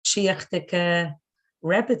Moshiach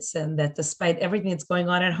Rebbitzin, that despite everything that's going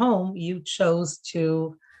on at home, you chose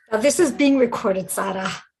to. Now, this is being recorded,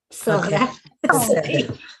 Sara. So Okay. Okay.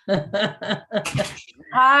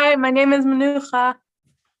 Hi, my name is Menucha.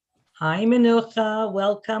 Hi, Menucha.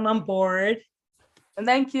 Welcome on board. And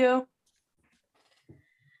thank you.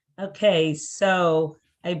 Okay, so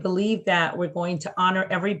I believe that we're going to honor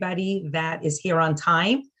everybody that is here on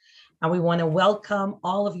time. And we want to welcome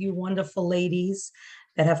all of you wonderful ladies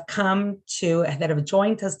that have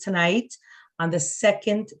joined us tonight on the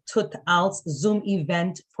second Tut Al's Zoom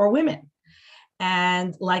event for women.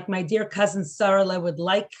 And like my dear cousin Sarah would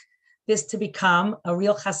like this to become a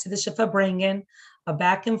real Hasidische Verbringen, a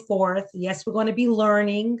back and forth. Yes, we're going to be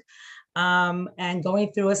learning and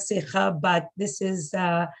going through a sikha, but this is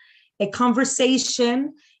a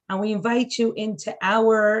conversation, and we invite you into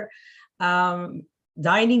our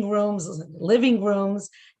dining rooms, living rooms,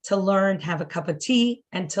 to learn, have a cup of tea,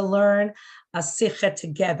 and to learn a sikha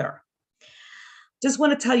together. Just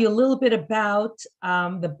want to tell you a little bit about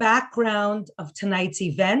the background of tonight's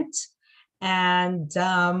event and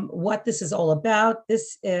what this is all about.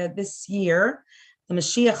 This year, the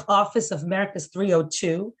Moshiach Office of America's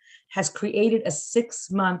 302 has created a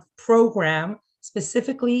 6-month program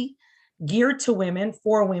specifically geared to women,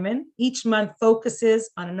 for women. Each month focuses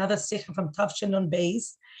on another sikha from Tafshin Nun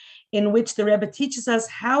Beis, in which the Rebbe teaches us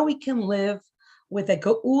how we can live with a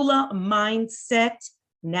Geula mindset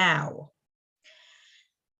now.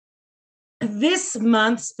 This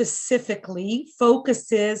month specifically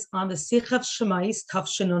focuses on the Sikha of Shemais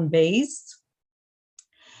Tafshin Nun Beis.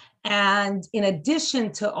 And in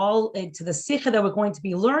addition to the Sikha that we're going to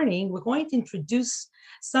be learning, we're going to introduce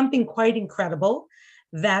something quite incredible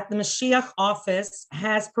that the Moshiach Office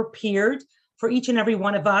has prepared for each and every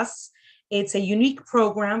one of us. It's a unique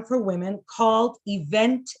program for women called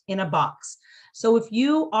Event in a Box. So if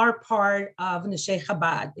you are part of Neshei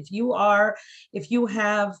Chabad, if you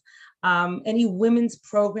have any women's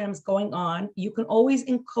programs going on, you can always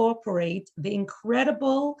incorporate the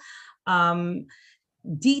incredible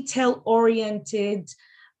detail-oriented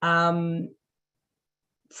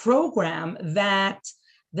program that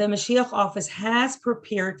the Moshiach Office has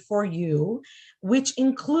prepared for you, which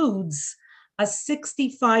includes a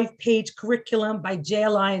 65-page curriculum by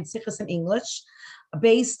JLI and Sichas in English,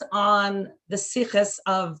 based on the Sichas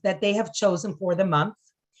that they have chosen for the month.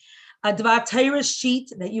 A Dvar Torah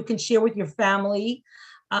sheet that you can share with your family,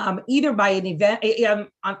 either by an event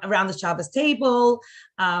around the Shabbos table,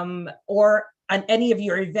 or on any of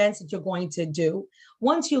your events that you're going to do.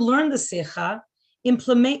 Once you learn the Sikha,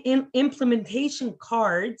 implementation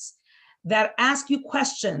cards that ask you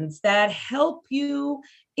questions that help you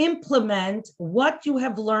implement what you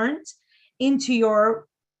have learned into your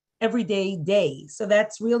everyday day. So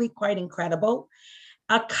that's really quite incredible.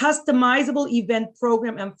 A customizable event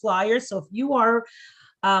program and flyers. So if you are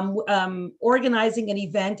organizing an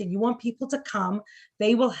event and you want people to come,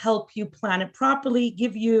 they will help you plan it properly,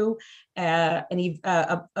 give you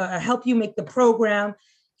help you make the program,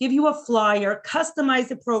 give you a flyer, customize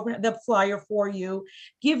the flyer for you,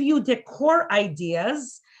 give you decor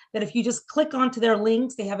ideas that if you just click onto their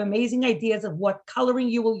links, they have amazing ideas of what coloring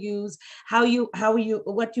you will use, how you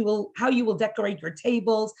will decorate your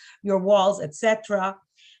tables, your walls, etc.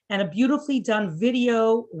 And a beautifully done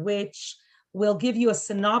video, which will give you a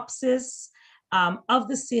synopsis of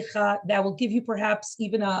the Sikha that will give you perhaps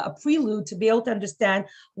even a prelude to be able to understand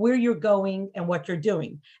where you're going and what you're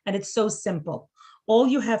doing. And it's so simple. All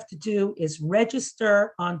you have to do is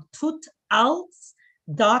register on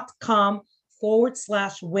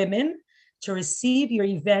tutals.com/women to receive your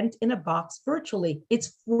event in a box virtually.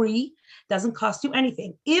 It's free, doesn't cost you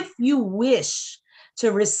anything. If you wish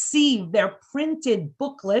to receive their printed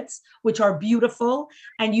booklets, which are beautiful,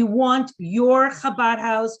 and you want your Chabad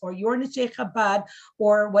house or your Neshei Chabad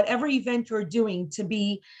or whatever event you're doing to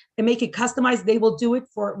make it customized, they will do it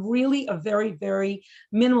for really a very, very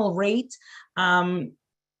minimal rate. And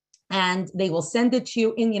they will send it to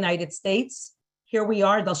you in the United States. Here we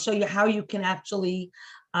are. They'll show you how you can actually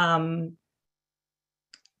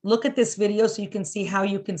look at this video so you can see how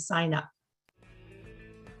you can sign up.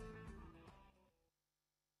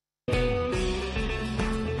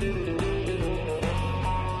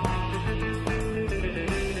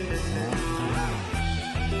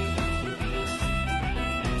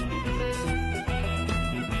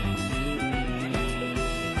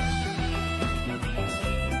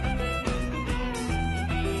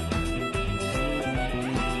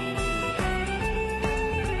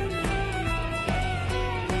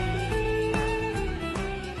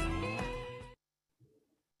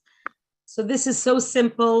 So this is so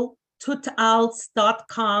simple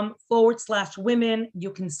tutalz.com/women.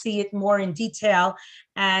 You can see it more in detail,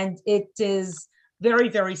 and it is very,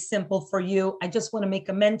 very simple for you. I just want to make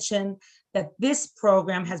a mention that this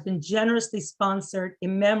program has been generously sponsored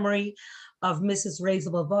in memory of Mrs.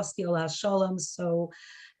 Razel Bavosti Olah Shalom. So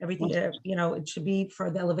everything, it should be for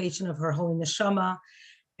the elevation of her holy neshama.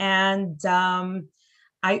 And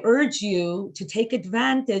I urge you to take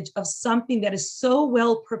advantage of something that is so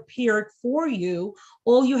well prepared for you.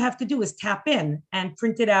 All you have to do is tap in and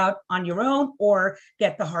print it out on your own or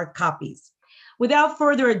get the hard copies. Without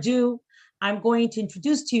further ado, I'm going to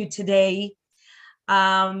introduce to you today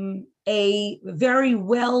a very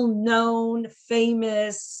well-known,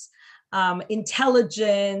 famous,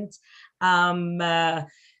 intelligent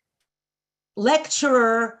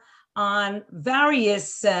lecturer on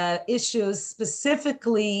various issues,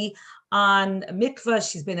 specifically on mikvah.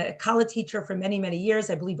 She's been a college teacher for many, many years,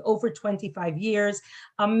 I believe over 25 years,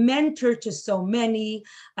 a mentor to so many,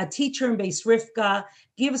 a teacher in Beis Rivka,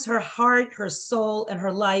 gives her heart, her soul, and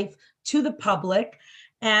her life to the public,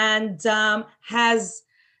 and has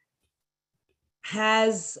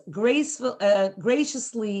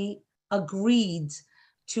graciously agreed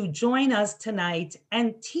to join us tonight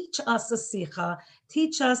and teach us the Sikha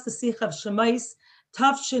of Shemais,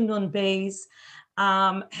 Tafshin Nun Beis,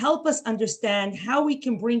 help us understand how we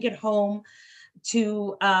can bring it home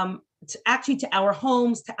to our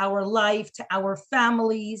homes, to our life, to our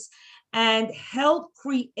families, and help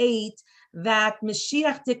create that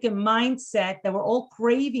Mashiach mindset that we're all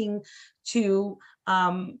craving to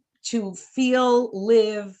feel,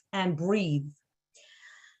 live, and breathe.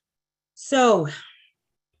 So,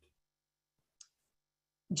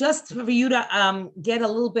 just for you to get a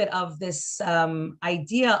little bit of this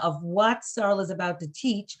idea of what Sara is about to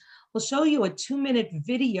teach, we'll show you a 2-minute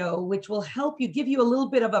video, which will help you, give you a little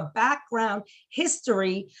bit of a background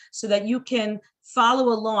history so that you can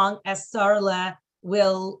follow along as Sara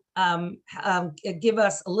will give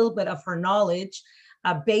us a little bit of her knowledge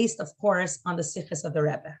based, of course, on the Sikhs of the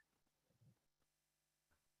Rebbe.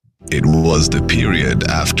 It was the period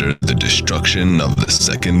after the destruction of the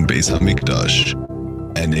second Beis HaMikdash,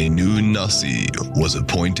 and a new Nasi was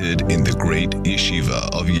appointed in the great yeshiva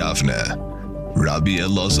of Yavne, Rabbi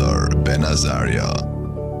Elazar ben Azariah.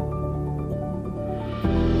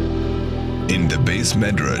 In the Beis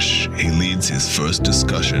Medrash, he leads his first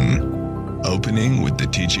discussion, opening with the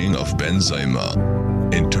teaching of Ben Zoma,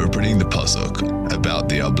 interpreting the pasuk about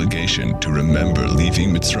the obligation to remember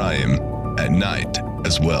leaving Mitzrayim at night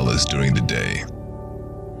as well as during the day.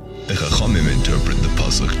 The Chachamim interpret the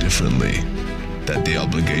pasuk differently, that the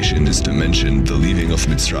obligation is to mention the leaving of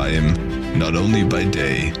Mitzrayim not only by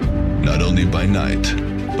day, not only by night,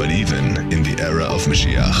 but even in the era of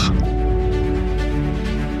Moshiach.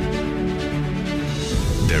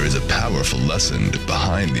 There is a powerful lesson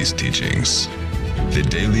behind these teachings. The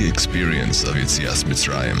daily experience of Yetzias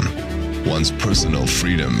Mitzrayim, one's personal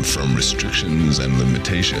freedom from restrictions and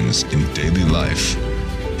limitations in daily life,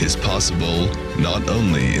 is possible not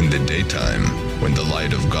only in the daytime when the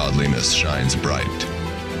light of godliness shines bright,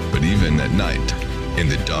 but even at night in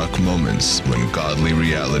the dark moments when godly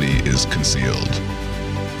reality is concealed.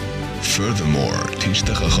 Furthermore, teach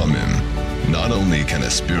the Chachamim, not only can a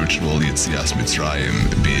spiritual Yetzias Mitzrayim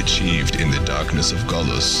be achieved in the darkness of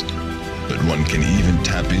Golus, but one can even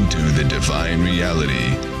tap into the divine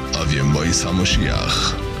reality of Yemois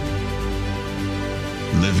HaMoshiach.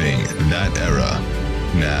 Living that era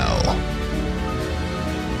now.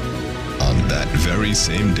 On that very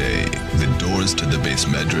same day, the doors to the Beis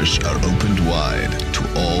Medrash are opened wide to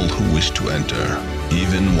all who wish to enter.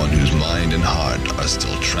 Even one whose mind and heart are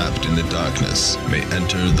still trapped in the darkness may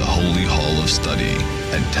enter the holy hall of study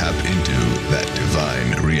and tap into that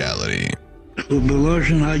divine reality.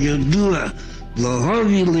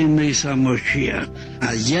 Lohovi Limeis HaMoshiach.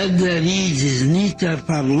 A jeder Ried ist nicht der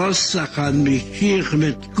Verlosach an Mashiach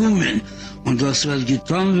wird kommen. Und das wird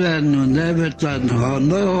getan werden und wird dann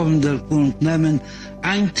Honorhom der Punkt nehmen,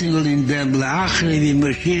 Einzel in dem Lachre, wie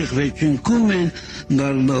Mashiach wird schon kommen,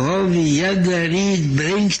 nur Lohovi jeder Ried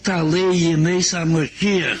bringt alle Limeis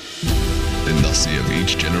HaMoshiach. The Nasi of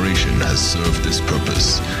each generation has served this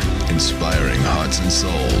purpose, inspiring hearts and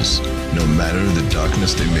souls, no matter the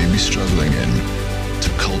darkness they may be struggling in, to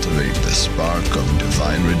cultivate the spark of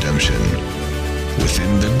divine redemption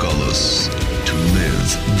within the Golus, to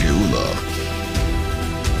live Geula.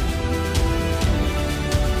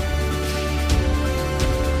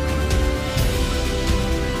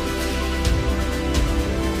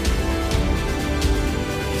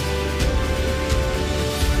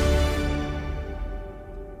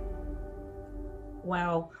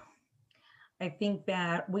 Wow. I think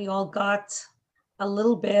that we all got a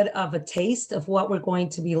little bit of a taste of what we're going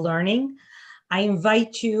to be learning. I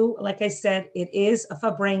invite you, like I said, it is a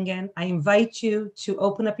Farbrengen. I invite you to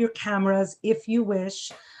open up your cameras if you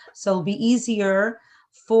wish. So it'll be easier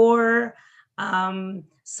for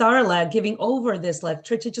Sarla giving over this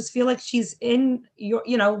lecture to just feel like she's in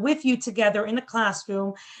your, with you together in a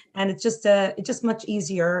classroom. And it's just much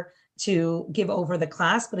easier to give over the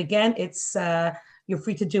class. But again, it's you're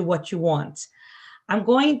free to do what you want. I'm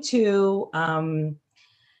going to,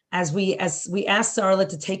 as we ask Sarla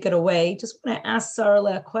to take it away, just want to ask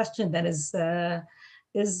Sarla a question that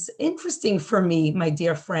is interesting for me, my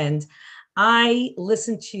dear friend. I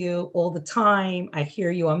listen to you all the time. I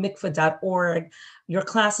hear you on mikvah.org. Your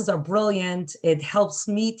classes are brilliant. It helps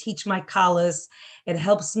me teach my kalas. It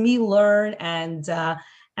helps me learn. And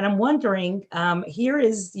I'm wondering, here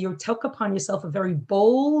is, you took upon yourself a very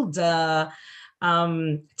bold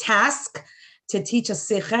task to teach a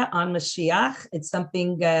sicha on Moshiach. It's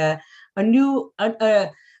something, a new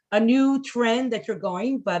trend that you're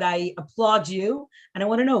going, but I applaud you. And I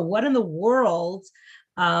want to know what in the world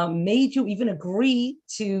made you even agree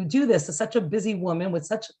to do this as such a busy woman with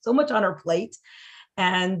so much on her plate.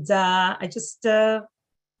 And I just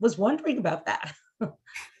was wondering about that.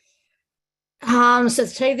 So to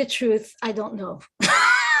tell you the truth, I don't know.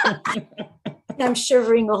 I'm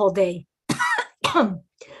shivering the whole day.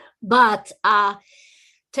 But tell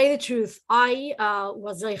you the truth, I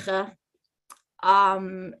was zeicha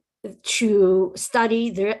to study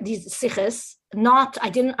these sichos.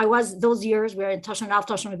 I was those years we were in Tashon Av,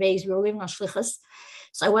 Tashon Beis, we were living on shlichus.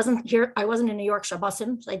 So I wasn't in New York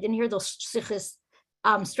Shabbosim, so I didn't hear those sichos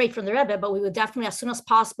straight from the Rebbe, but we would definitely, as soon as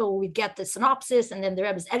possible, we'd get the synopsis, and then the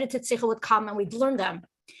Rebbe's edited sicha would come and we'd learn them.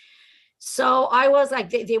 So I was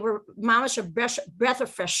like, they were mamash a breath of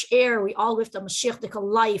fresh air. We all lived a Moshiach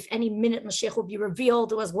life. Any minute Moshiach will be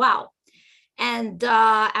revealed. It was wow. And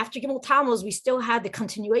after Gimel Tammuz, we still had the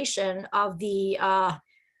continuation of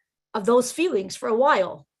of those feelings for a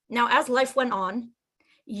while. Now, as life went on,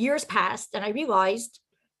 years passed, and I realized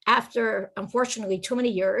after, unfortunately, too many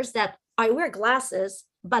years that I wear glasses,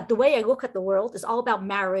 but the way I look at the world is all about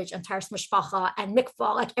marriage and taras mishpacha and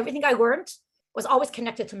mikvah. Like everything I learned was always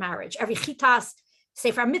connected to marriage. Every chitas,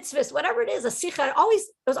 sefer mitzvahs, whatever it is, a sicha, it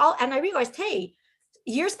was all. And I realized, hey,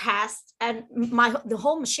 years passed, and the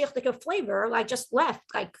whole Mashiach flavor like just left.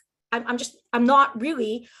 Like I'm not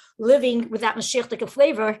really living with that Mashiach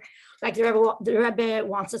flavor like the Rebbe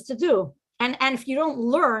wants us to do. And if you don't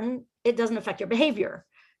learn, it doesn't affect your behavior.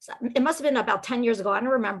 So it must have been about 10 years ago. I don't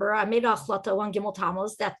remember. I made a achlata on Gimel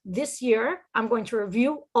Tammuz that this year I'm going to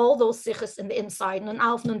review all those sichos in the inside, Nun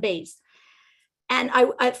Aleph, Nun Beis. And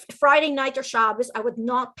I Friday night or Shabbos, I would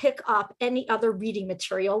not pick up any other reading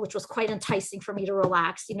material, which was quite enticing for me to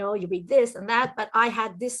relax. You read this and that, but I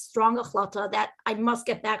had this strong achlata that I must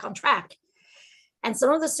get back on track. And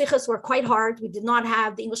some of the sichos were quite hard. We did not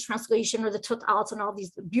have the English translation or the tut alts and all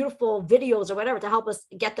these beautiful videos or whatever to help us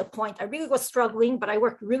get the point. I really was struggling, but I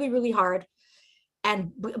worked really, really hard.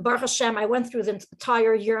 And Baruch Hashem, I went through the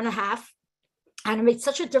entire year and a half, and it made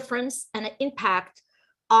such a difference and an impact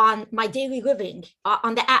on my daily living,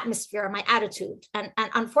 on the atmosphere, my attitude. And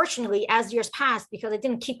unfortunately, as years passed, because I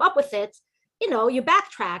didn't keep up with it, you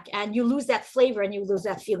backtrack and you lose that flavor and you lose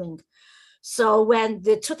that feeling. So when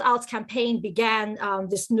the Tut Alts campaign began,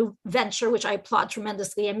 this new venture, which I applaud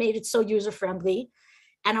tremendously, I made it so user-friendly.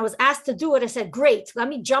 And I was asked to do it. I said, great, let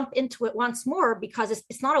me jump into it once more, because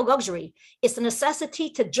it's not a luxury. It's a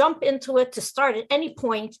necessity to jump into it, to start at any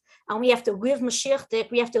point. And we have to live Mashiach,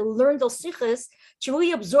 we have to learn those sichos to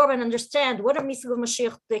really absorb and understand what are mitzvah of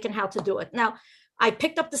Mashiach and how to do it. Now, I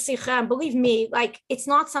picked up the sicha, and believe me, like, it's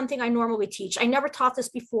not something I normally teach. I never taught this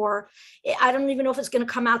before. I don't even know if it's going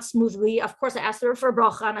to come out smoothly. Of course, I asked her for a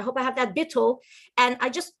bracha, and I hope I have that bittul. And I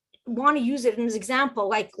just want to use it as an example.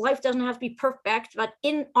 Like, life doesn't have to be perfect, but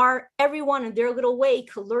everyone in their little way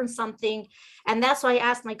could learn something. And that's why I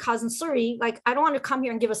asked my cousin Suri, like, I don't want to come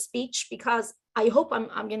here and give a speech, because I hope I'm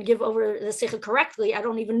going to give over the sicha correctly. I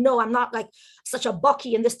don't even know. I'm not like such a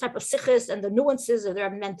bucky in this type of sichas and the nuances, or I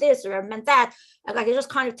meant this or I meant that. Like, I just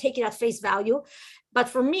kind of take it at face value. But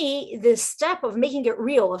for me, the step of making it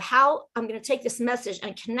real, of how I'm going to take this message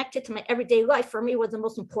and connect it to my everyday life, for me was the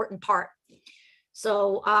most important part.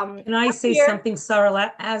 So can I say something,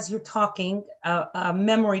 Sarah? As you're talking, a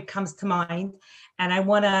memory comes to mind, and I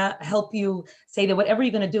want to help you say that whatever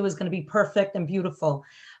you're going to do is going to be perfect and beautiful.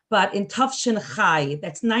 But in Tafshin Chai,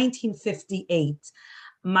 that's 1958,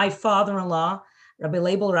 my father-in-law, Rabbi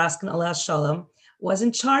Label Raskin Aleh Shalom, was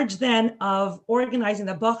in charge then of organizing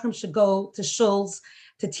the Bachrim should go to shuls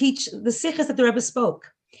to teach the sichos that the Rebbe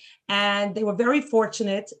spoke. And they were very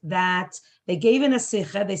fortunate that they gave in a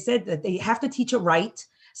sicha. They said that they have to teach it right.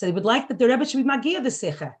 So they would like that the Rebbe should be magia the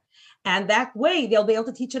sicha. And that way they'll be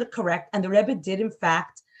able to teach it correct. And the Rebbe did, in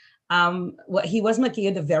fact, he was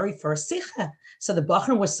magia the very first sicha. So the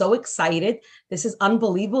Bachrim was so excited. This is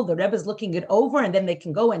unbelievable. The Rebbe is looking it over, and then they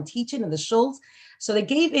can go and teach it in the shuls. So they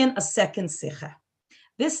gave in a second sicha.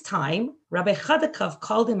 This time, Rabbi Chadakov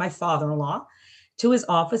called in my father-in-law to his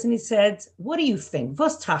office, and he said, "What do you think?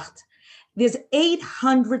 Was tracht? There's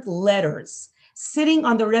 800 letters sitting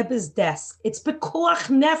on the Rebbe's desk. It's pekuach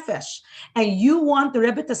nefesh, and you want the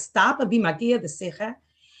Rebbe to stop and be magia the sicha?"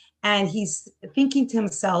 And he's thinking to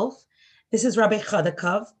himself, "This is Rabbi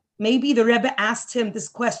Chadakov. Maybe the Rebbe asked him this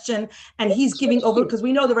question, and he's giving over, because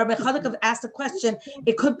we know the Rebbe Chadakov asked a question.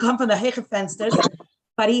 It could come from the Heiche Fensters,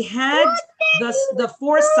 but he had the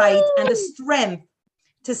foresight and the strength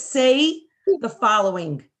to say the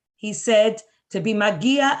following. He said, to be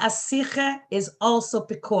magia asiche is also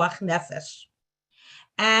pikuach nefesh."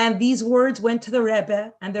 And these words went to the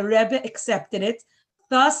Rebbe, and the Rebbe accepted it.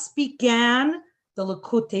 Thus began the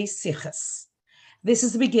Likutei Sichos. This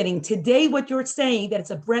is the beginning. Today, what you're saying, that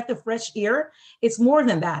it's a breath of fresh air, it's more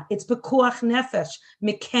than that. It's pekuach nefesh,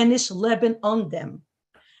 mekenish leben on them.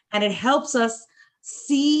 And it helps us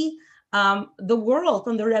see the world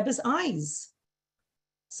from the Rebbe's eyes.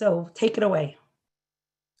 So take it away.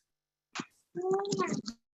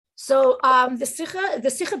 So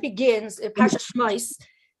the Sikha begins, Parsha Shmos,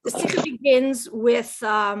 the Sikha begins with...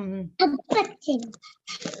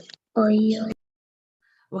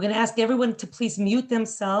 We're going to ask everyone to please mute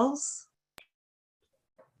themselves.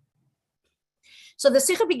 So the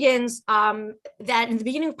Sikha begins that in the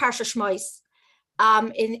beginning of Parsha Shmos,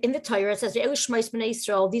 in the Torah, it says, Shmos B'nai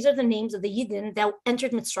Yisrael, these are the names of the Yidden that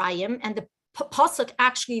entered Mitzrayim, and the Pasuk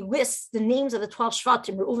actually lists the names of the 12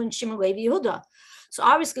 Shvatim, Reuven, Shimon, Levi, Yehuda. So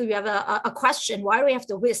obviously we have a question, why do we have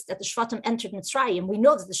to list that the Shvatim entered Mitzrayim? We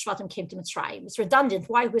know that the Shvatim came to Mitzrayim. It's redundant,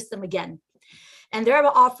 why list them again? And the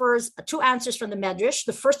Rebbe offers two answers from the Medrash.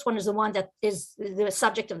 The first one is the one that is the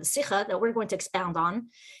subject of the Sikha that we're going to expound on.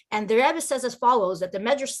 And the Rebbe says as follows, that the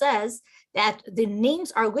Medrash says that the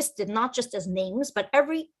names are listed not just as names, but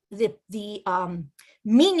the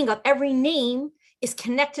meaning of every name is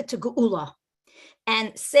connected to Geula.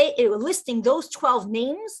 And listing those 12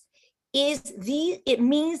 names it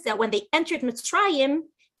means that when they entered Mitzrayim,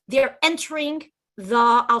 they're entering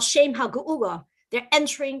the Al Shem HaGeula. They're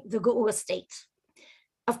entering the Geula state.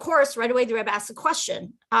 Of course, right away, the Rebbe asks a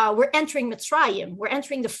question. We're entering Mitzrayim. We're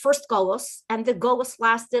entering the first Golus, and the Golus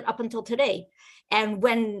lasted up until today. And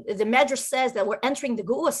when the Medrash says that we're entering the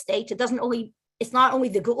Geula state, it's not only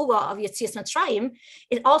the Geula of Yetzias Mitzrayim,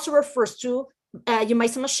 it also refers to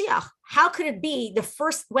Yemaisa Moshiach. How could it be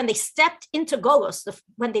when they stepped into Golus,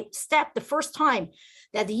 the first time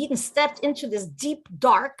that the Yidden stepped into this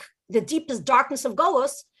the deepest darkness of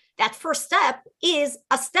Golus, that first step is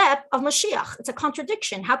a step of Moshiach. It's a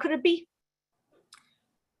contradiction. How could it be?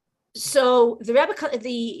 So the Rebbe,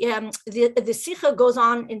 the Sikha goes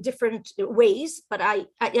on in different ways, but I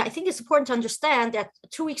think it's important to understand that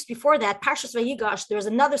 2 weeks before that, Parshas Vayigash, there was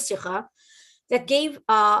another Sikha that gave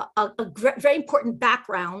a very important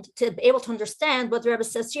background to be able to understand what the Rebbe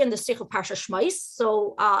says here in the Sikha Parsha Shmos.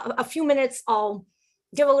 So a few minutes, I'll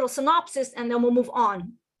give a little synopsis, and then we'll move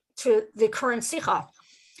on to the current Sikha.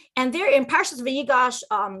 And there in Parshas Vayigash,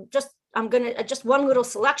 just one little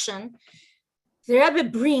selection. The Rebbe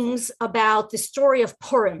brings about the story of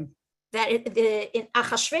Purim, that in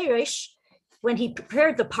Achashverosh, when he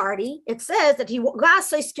prepared the party, it says that he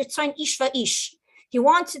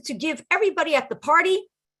wanted to give everybody at the party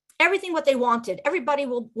everything what they wanted. Everybody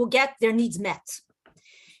will get their needs met.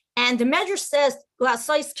 And the Medrash says,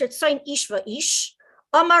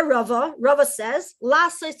 Amar Rava says,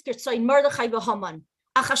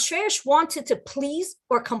 Achashverosh wanted to please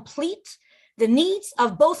or complete the needs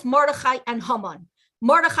of both Mordechai and Haman.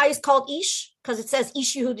 Mordechai is called Ish because it says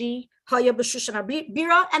Ish Yehudi Haya B'Shushan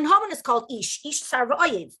Bira, and Haman is called Ish Sarva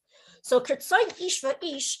Oyev. So Kertzoin Ish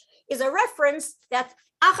Va'ish is a reference that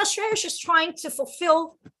Achashverosh is trying to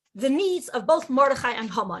fulfill the needs of both Mordechai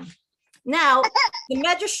and Haman. Now the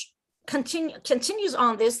Medrash continues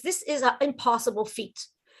on this. This is an impossible feat,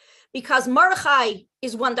 because Mordechai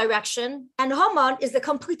is one direction and Haman is the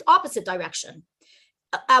complete opposite direction.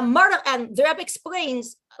 And the Rebbe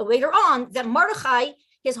explains later on that Mordechai,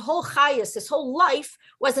 his whole chayus, his whole life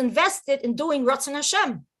was invested in doing Ratzon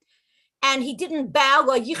Hashem. And he didn't bow,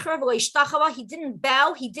 he didn't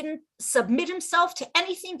bow, he didn't submit himself to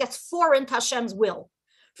anything that's foreign to Hashem's will.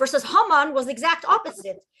 Versus Haman was the exact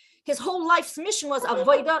opposite. His whole life's mission was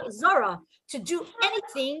avodah zara, to do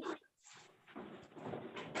anything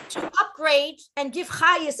to upgrade and give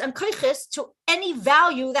chayis and koiches to any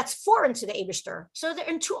value that's foreign to the Eibishter. So they're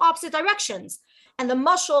in two opposite directions. And the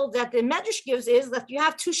mashal that the Medrash gives is that you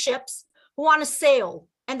have two ships who want to sail,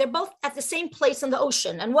 and they're both at the same place in the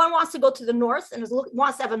ocean. And one wants to go to the north and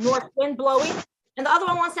wants to have a north wind blowing, and the other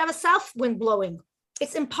one wants to have a south wind blowing.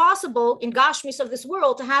 It's impossible in Gashmis of this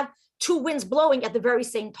world to have two winds blowing at the very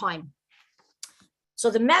same time. So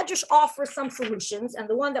the Medrash offers some solutions, and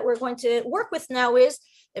the one that we're going to work with now is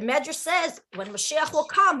the Medrash says when Moshiach will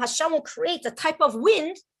come, Hashem will create a type of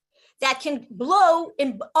wind that can blow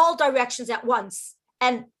in all directions at once.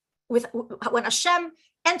 And when Hashem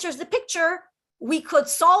enters the picture, we could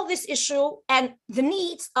solve this issue, and the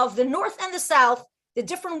needs of the north and the south, the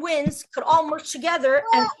different winds, could all merge together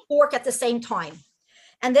and work at the same time.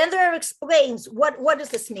 And then there explains what does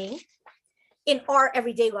this mean in our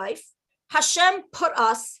everyday life. Hashem put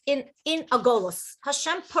us in a golus.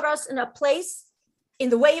 Hashem put us in a place in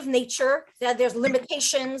the way of nature that there's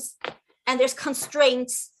limitations and there's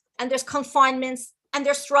constraints and there's confinements and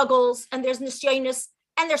there's struggles and there's nisyonis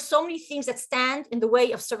and there's so many things that stand in the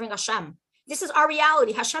way of serving Hashem. This is our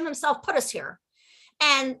reality. Hashem himself put us here.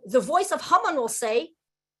 And the voice of Haman will say,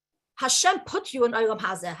 Hashem put you in Olam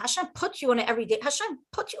Hazeh. Hashem put you in everyday. Hashem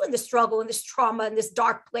put you in this struggle, in this trauma, in this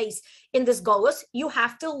dark place, in this golus. You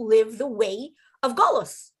have to live the way of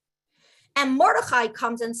golus. And Mordechai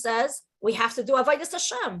comes and says, we have to do Avodas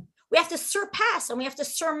Hashem. We have to surpass and we have to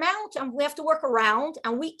surmount and we have to work around.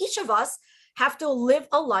 And each of us have to live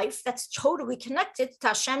a life that's totally connected to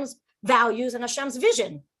Hashem's values and Hashem's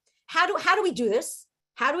vision. How do we do this?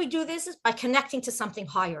 How do we do this? Is by connecting to something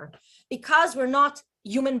higher. Because we're not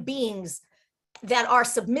human beings that are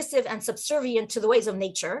submissive and subservient to the ways of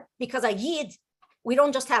nature, because a Yid, we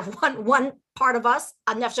don't just have one part of us,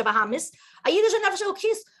 a Nefesh Bahamis. A Yid is a Nefesh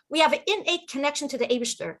Elokis. We have an innate connection to the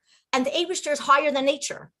Eibishter, and the Eibishter is higher than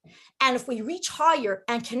nature. And if we reach higher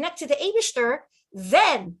and connect to the Eibishter,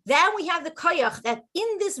 then we have the koyach that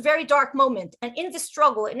in this very dark moment and in this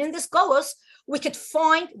struggle and in this golus, we could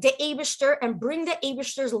find the Eibishter and bring the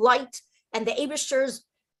Eibishter's light and the Eibishter's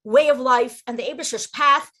way of life and the Eibishter's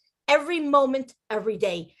path every moment, every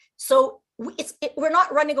day. So we're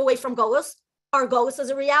not running away from golus. Our golus is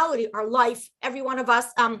a reality. Our life, every one of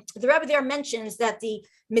us. The Rebbe there mentions that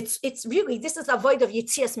this is a void of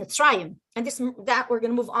Yitzias Mitzrayim, and that we're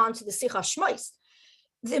going to move on to the Sicha Shmois.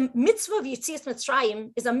 The mitzvah of Yitzias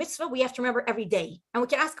Mitzrayim is a mitzvah we have to remember every day. And we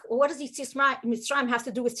can ask, well, what does Yitzias Mitzrayim have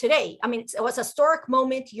to do with today? I mean, it was a historic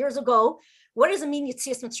moment years ago. What does it mean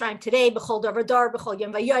Yitzias Mitzrayim today? B'chol davar dar, b'chol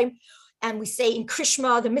yom v'yom. And we say in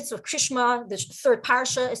Krishma, the mitzvah of Krishma, the third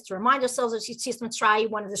parsha, is to remind ourselves of Yitzias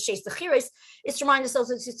Mitzrayim. One of the Sheis Dechiris is to remind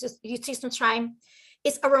ourselves of Yitzias Mitzrayim.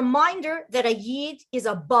 It's a reminder that a Yid is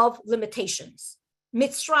above limitations.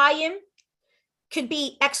 Mitzrayim could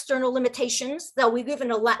be external limitations that we live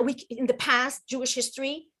in in the past, Jewish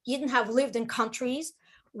history, Yidden have lived in countries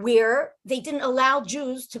where they didn't allow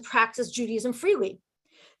Jews to practice Judaism freely.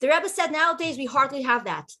 The Rebbe said nowadays we hardly have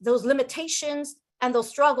that. Those limitations and those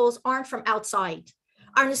struggles aren't from outside.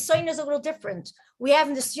 Our nisyonos is a little different. We have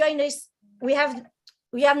nisyonos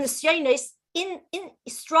in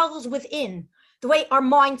struggles within, the way our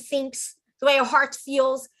mind thinks, the way our heart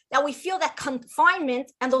feels, that we feel that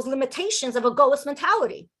confinement and those limitations of a golus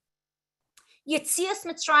mentality. Yitzias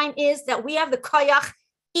Mitzrayim is that we have the koyach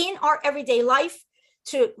in our everyday life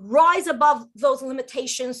to rise above those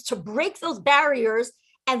limitations, to break those barriers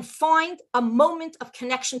and find a moment of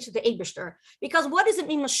connection to the Eibishter. Because what does it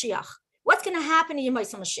mean, Moshiach? What's going to happen in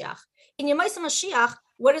Yemaisa Mashiach? In Yemaisa Mashiach,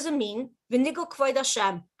 what does it mean? V'nigel kvoid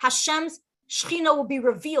Hashem. Hashem's Shechina will be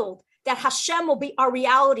revealed, that Hashem will be our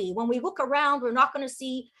reality. When we look around, we're not going to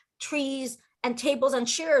see trees and tables and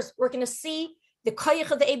chairs. We're going to see the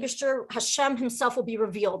koyach of the Eibishter. Hashem himself will be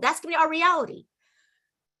revealed. That's going to be our reality.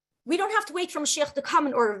 We don't have to wait for Mashiach to come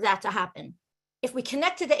in order for that to happen. If we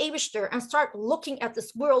connect to the Eibishter and start looking at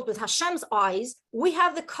this world with Hashem's eyes, we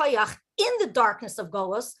have the koyach in the darkness of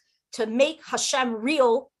Golus to make Hashem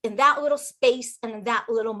real in that little space and in that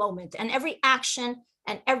little moment. And every action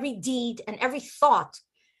and every deed and every thought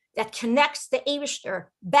that connects the Eibishter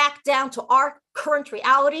back down to our current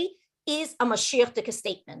reality is a Mashiach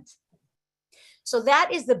statement. So that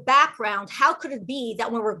is the background. How could it be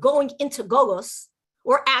that when we're going into Golus,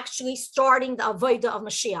 we're actually starting the Avodah of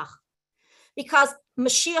Mashiach? Because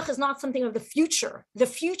Mashiach is not something of the future. The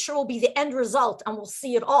future will be the end result and we'll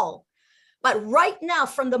see it all. But right now,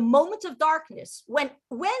 from the moment of darkness, when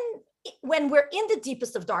we're in the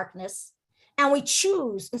deepest of darkness and we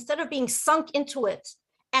choose, instead of being sunk into it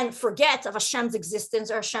and forget of Hashem's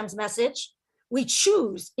existence or Hashem's message, we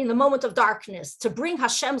choose in the moment of darkness to bring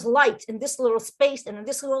Hashem's light in this little space and in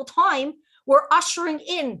this little time, we're ushering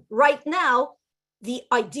in right now the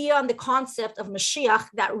idea and the concept of Moshiach.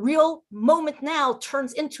 That real moment now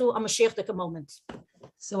turns into a Moshiach moment.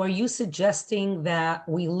 So are you suggesting that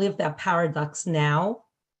we live that paradox now?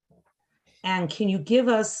 And can you give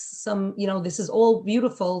us some, this is all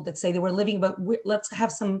beautiful that say that we're living, but let's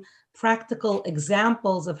have some practical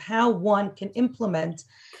examples of how one can implement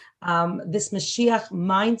this Mashiach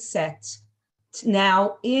mindset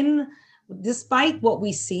now despite what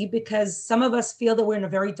we see, because some of us feel that we're in a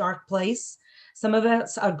very dark place. Some of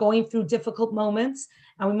us are going through difficult moments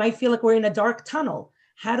and we might feel like we're in a dark tunnel.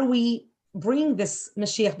 How do we bring this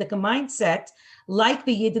Mashiach mindset like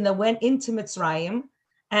the Yidden that went into Mitzrayim,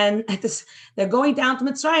 and they're going down to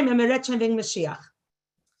Mitzrayim and Meretchen being Mashiach?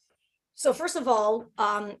 So first of all,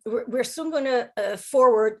 we're soon going to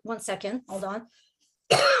forward, 1 second, hold on.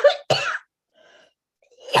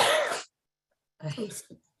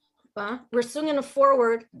 We're soon going to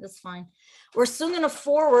forward, that's fine. We're soon going to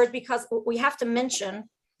forward because we have to mention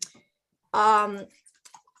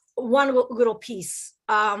one little piece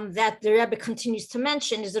that the Rebbe continues to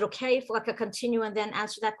mention. Is it okay if I could continue and then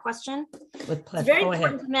answer that question? With pleasure. It's very Go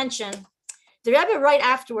important ahead. to mention. The Rebbe right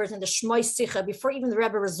afterwards in the Shmoi Sicha, before even the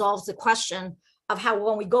Rebbe resolves the question of how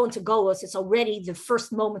when we go into Golus, it's already the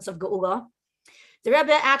first moments of Geula. The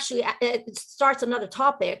Rebbe actually starts another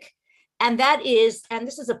topic, and that is, and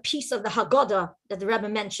this is a piece of the Haggadah that the Rebbe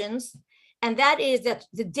mentions, and that is that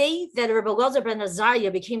the day that Rebbe Elazar ben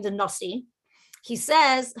Azariah became the Nasi, he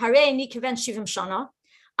says, Hareini kiven shivim shana,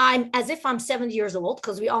 I'm as if I'm 70 years old,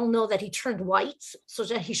 because we all know that he turned white, so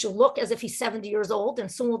that he should look as if he's 70 years old.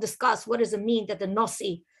 And soon we'll discuss what does it mean that the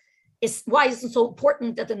Nasi is, why is it so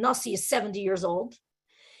important that the Nasi is 70 years old?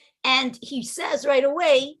 And he says right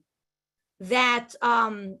away that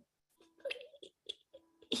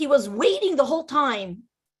he was waiting the whole time.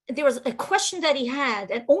 There was a question that he had,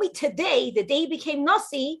 and only today, the day he became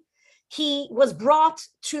Nasi, he was brought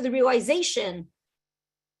to the realization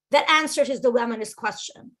that answered his dilemma and his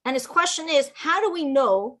question. And his question is, how do we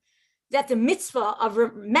know that the mitzvah of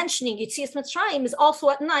mentioning Yetzias Mitzrayim is also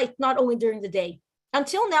at night, not only during the day?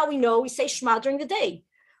 Until now, we know we say Shema during the day.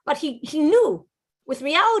 But he knew with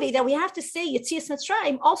reality that we have to say Yetzias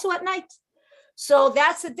Mitzrayim also at night. So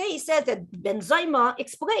that's the day he said that Ben Zayma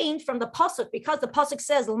explained from the Pasuk, because the Pasuk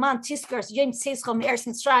says, L'man tiskars yom tzizcha me'eretz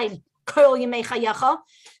Mitzrayim kol yemei chayecha,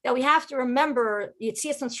 that we have to remember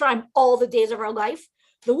Yetzias Mitzrayim all the days of our life.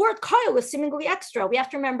 The word Kyle is seemingly extra. We have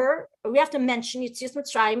to remember, we have to mention Yetzias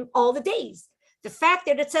Mitzrayim all the days. The fact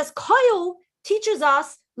that it says Kyle teaches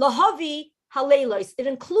us lahavi haleilos. It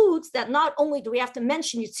includes that not only do we have to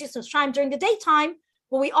mention Yetzias Mitzrayim during the daytime,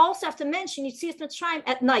 but we also have to mention Yetzias Mitzrayim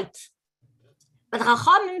at night. But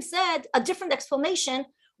Chachamim said a different explanation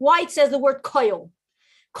why it says the word Kyle.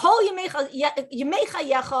 Kol yemei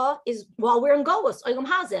chayecha is while we're in Golus, Olam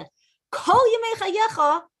Hazeh. Kol yemei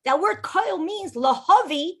chayecha, that word Kol means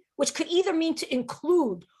lahavi, which could either mean to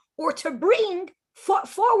include or to bring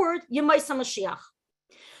forward Yemei Mashiach.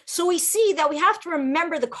 So we see that we have to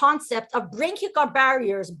remember the concept of breaking our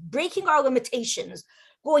barriers, breaking our limitations,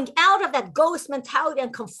 going out of that Golus mentality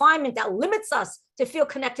and confinement that limits us to feel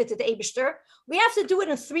connected to the Eibishter. We have to do it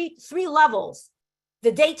in three levels: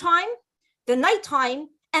 the daytime, the nighttime,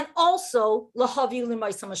 and also lahavi Yemei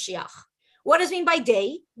Mashiach. What does it mean by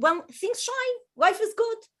day? When things shine, life is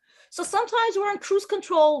good. So sometimes we're on cruise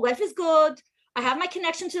control, life is good. I have my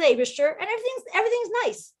connection to the Eibishter, and everything's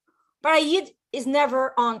nice. But a Yid is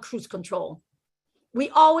never on cruise control. We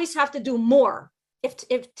always have to do more.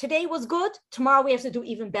 If today was good, tomorrow we have to do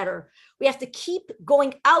even better. We have to keep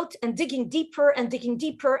going out and digging deeper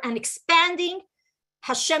and expanding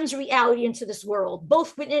Hashem's reality into this world,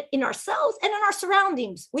 both in ourselves and in our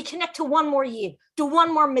surroundings. We connect to one more Yid, do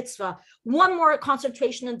one more mitzvah, one more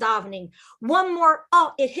concentration and davening, one more,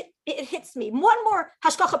 it hits me, one more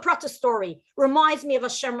Hashgacha Prata story reminds me of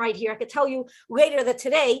Hashem right here. I could tell you later that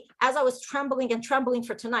today, as I was trembling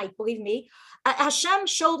for tonight, believe me, Hashem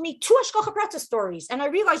showed me 2 Hashgacha Prata stories, and I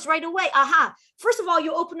realized right away, first of all,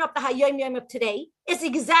 you open up the Hayom Yom of today, it's the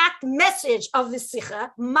exact message of this Sicha,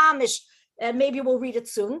 Mamish. Maybe we'll read it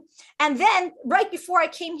soon. And then right before I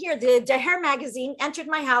came here, the Deher magazine entered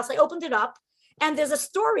my house. I opened it up, and there's a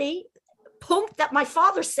story, Punkt, that my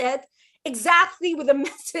father said exactly with the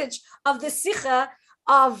message of the Sicha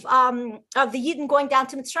of the Yidden going down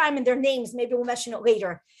to Mitzrayim and their names. Maybe we'll mention it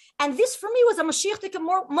later. And this for me was a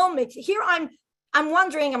Mashiach moment. Here I'm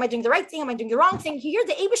wondering, am I doing the right thing? Am I doing the wrong thing? Here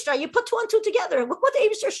the Eibishter, you put 2 and 2 together. Look what the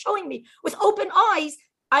Eibishter is showing me with open eyes.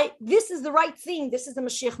 This is the right thing. This is the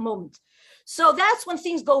Mashiach moment. So that's when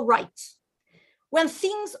things go right. when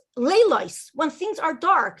things leilos, when things are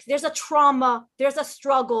dark, there's a trauma, there's a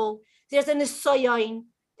struggle, there's an nisayon,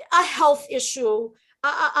 a health issue,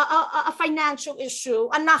 a financial issue,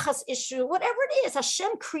 a nachas issue, whatever it is.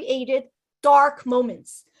 Hashem created dark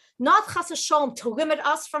moments, not chas v'shalom to limit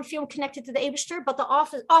us from feeling connected to the Eibishter, but the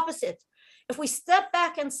opposite. If we step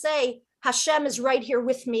back and say, Hashem is right here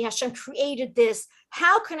with me, Hashem created this,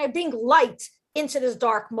 how can I bring light into this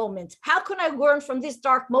dark moment? How can I learn from this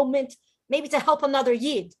dark moment, maybe to help another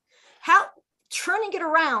Yid? How turning it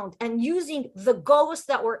around and using the goals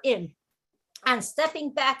that we're in and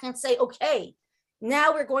stepping back and say, okay,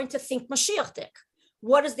 now we're going to think Moshiach.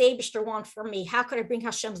 What does the Eibishter want from me? How could I bring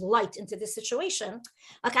Hashem's light into this situation?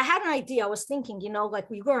 Like I had an idea, I was thinking, like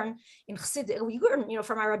we learn in Chassidus, we learn,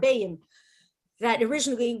 from our Rebbeim, that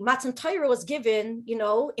originally Matan Torah was given,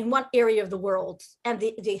 in one area of the world, and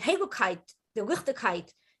the Heiligkeit, the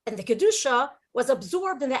Lichtigkeit, and the Kedusha was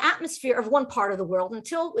absorbed in the atmosphere of one part of the world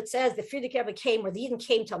until it says the Friedrich came, or the Eden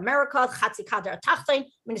came to America, Chatzi Kader Tachtein,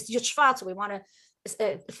 Minister Yud so we want to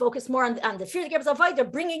focus more on the Friedrich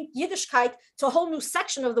Avodah, bringing Yiddishkeit to a whole new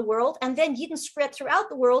section of the world, and then Yidden spread throughout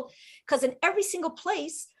the world, because in every single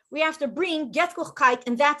place, we have to bring Getluchkeit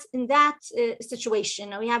in that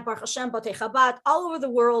situation. And we have Baruch Hashem, Batei Chabad, all over the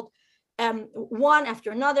world, one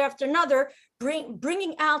after another,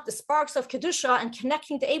 bringing out the sparks of Kedusha and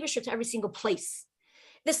connecting the Eibishter to every single place.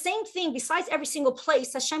 The same thing, besides every single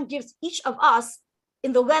place, Hashem gives each of us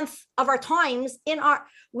in the length of our times.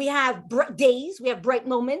 We have days, we have bright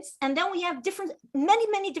moments, and then we have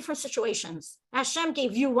many different situations. Hashem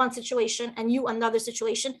gave you one situation and you another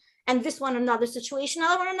situation, and this one another situation,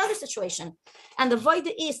 another situation. And the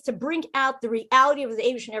Vaida is to bring out the reality of the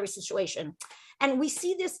Eibishter in every situation. And we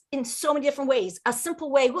see this in so many different ways. A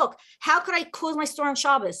simple way, look, how could I close my store on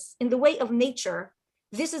Shabbos? In the way of nature,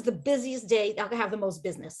 this is the busiest day that I have the most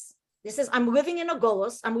business. I'm living in a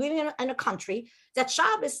Golos, I'm living in a country that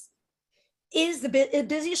Shabbos is the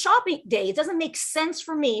busiest shopping day. It doesn't make sense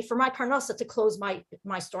for me, for my parnasa, to close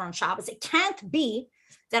my store on Shabbos. It can't be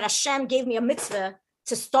that Hashem gave me a mitzvah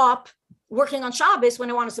to stop working on Shabbos when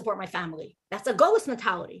I want to support my family. That's a Golos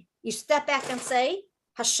mentality. You step back and say,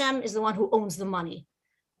 Hashem is the one who owns the money.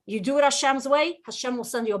 You do it Hashem's way, Hashem will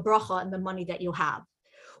send you a bracha and the money that you have.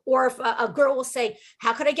 Or if a girl will say,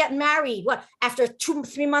 how could I get married? What, after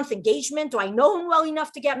 2-3 month engagement, do I know him well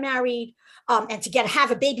enough to get married? And to have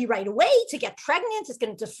a baby right away, to get pregnant, is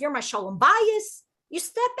going to interfere my shalom bias. You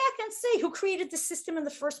step back and say, who created the system in the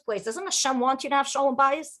first place? Doesn't Hashem want you to have shalom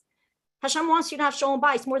bias? Hashem wants you to have shalom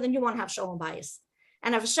bias more than you want to have shalom bias.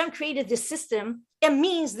 And if Hashem created this system, it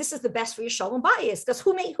means this is the best for your shalom bias. Because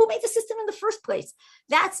who made the system in the first place?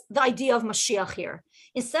 That's the idea of Moshiach here.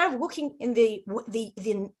 Instead of looking in the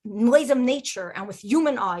ways of nature and with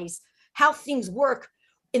human eyes, how things work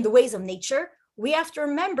in the ways of nature, we have to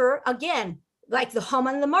remember, again, like the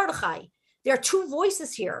Haman and the Mordechai, there are two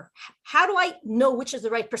voices here. How do I know which is the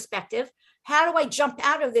right perspective? How do I jump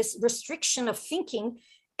out of this restriction of thinking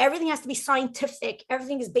everything has to be scientific,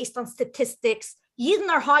 everything is based on statistics? Yidden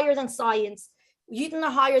are higher than science. Yidden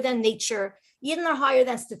are higher than nature. Yidden are higher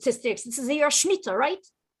than statistics. This is a year of Shemitah, right?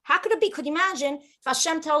 How could it be? Could you imagine if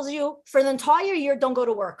Hashem tells you for the entire year, don't go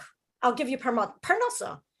to work? I'll give you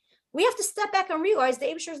parnasa. We have to step back and realize the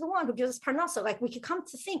Eibishter is the one who gives us parnasa. Like, we could come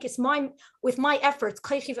to think it's with my efforts,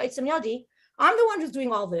 I'm the one who's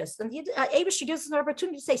doing all this. And the Eibishter gives us an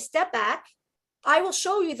opportunity to say, step back. I will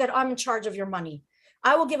show you that I'm in charge of your money.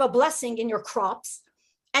 I will give a blessing in your crops.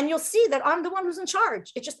 And you'll see that I'm the one who's in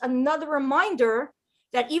charge. It's just another reminder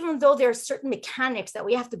that even though there are certain mechanics that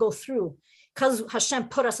we have to go through, because Hashem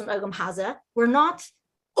put us in Olam Hazeh, we're not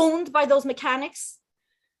owned by those mechanics.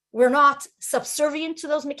 We're not subservient to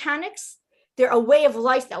those mechanics. They're a way of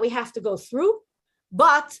life that we have to go through,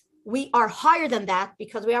 but we are higher than that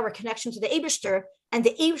because we have a connection to the Eibishter, and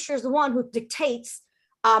the Eibishter is the one who dictates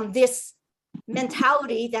this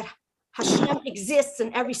mentality that Hashem exists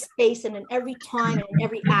in every space and in every time and in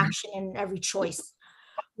every action and in every choice.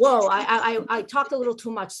 Whoa, I talked a little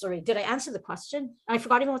too much. Sorry. Did I answer the question? I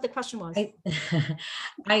forgot even what the question was.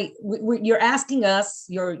 You're asking us,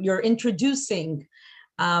 you're introducing,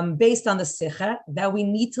 based on the Sikha, that we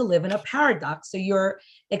need to live in a paradox. So you're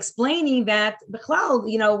explaining that,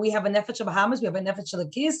 we have a Nefesh Bahamas, we have a Nefesh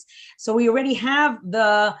Lakis, so we already have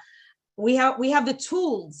we have the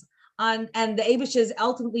tools. And the Eibush is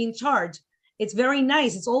ultimately in charge. It's very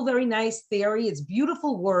nice. It's all very nice theory. It's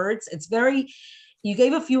beautiful words. You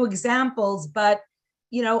gave a few examples, but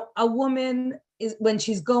a woman is,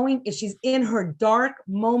 if she's in her dark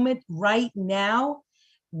moment right now,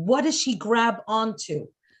 what does she grab onto?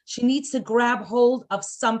 She needs to grab hold of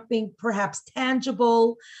something perhaps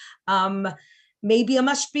tangible, maybe a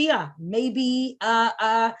mashpia, maybe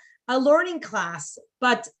a learning class.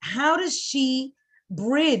 But how does she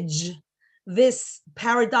bridge this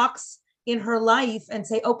paradox in her life and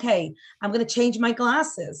say, okay, I'm going to change my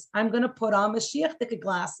glasses. I'm going to put on Moshiach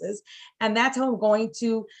glasses. And that's how I'm going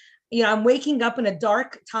to, I'm waking up in a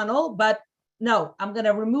dark tunnel, but no, I'm going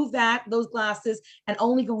to remove those glasses and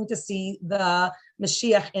only going to see the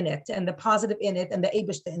Moshiach in it and the positive in it and the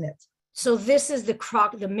Eibishter in it. So this is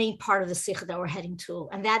the main part of the sikha that we're heading to.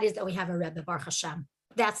 And that is that we have a Rebbe, Baruch Hashem.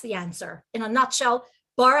 That's the answer. In a nutshell,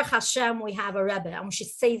 Baruch Hashem, we have a Rebbe. And we should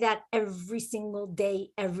say that every single day,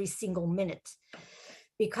 every single minute.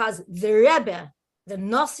 Because the Rebbe, the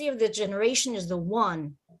Nasi of the generation, is the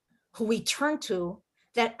one who we turn to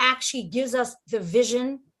that actually gives us the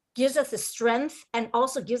vision, gives us the strength, and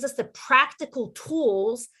also gives us the practical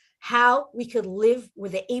tools how we could live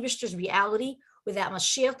with the Eibishter's reality, with that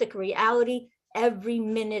Mashiach reality, every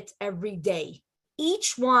minute, every day.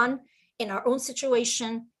 Each one in our own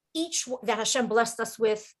situation, each that Hashem blessed us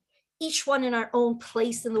with, each one in our own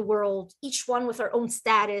place in the world, each one with our own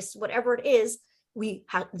status, whatever it is, the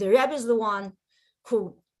Rebbe is the one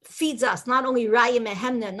who feeds us, not only Raya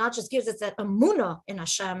Mehemna, not just gives us that Amunah in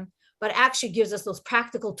Hashem, but actually gives us those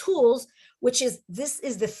practical tools, this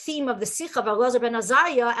is the theme of the Sikha of Elazar ben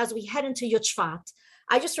Azariah as we head into Yud Shvat.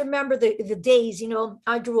 I just remember the days,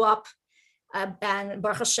 I grew up and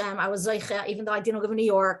Baruch Hashem, I was Zeicha, even though I didn't live in New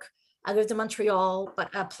York, I lived in Montreal,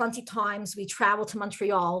 but plenty times we traveled to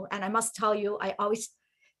Montreal. And I must tell you, I always,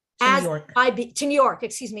 to New York,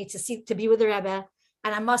 to be with the Rebbe.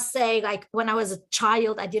 And I must say, like when I was a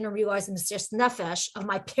child, I didn't realize the Mesiras Nefesh of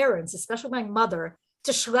my parents, especially my mother,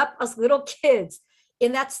 to schlep us little kids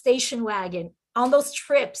in that station wagon on those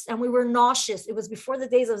trips. And we were nauseous. It was before the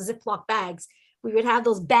days of Ziploc bags. We would have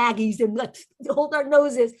those baggies and like hold our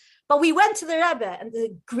noses. But we went to the Rebbe, and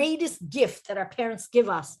the greatest gift that our parents give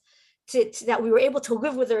us, that we were able to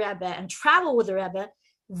live with the Rebbe and travel with the Rebbe.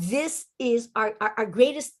 This is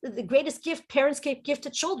the greatest gift parents can give to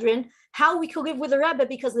children, how we can live with the Rebbe,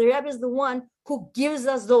 because the Rebbe is the one who gives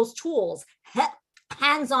us those tools,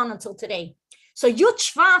 hands-on until today. So Yud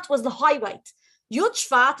Shvat was the highlight. Yud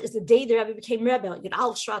Shvat is the day the Rebbe became Rebbe, Yud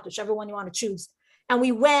Aleph Shvat, whichever one you want to choose. And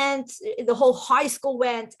we went, the whole high school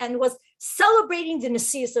went, and was celebrating the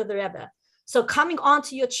Nesius of the Rebbe. So coming on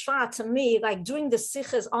to Yud Shvat, to me, like doing the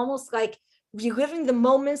Sikha is almost like reliving the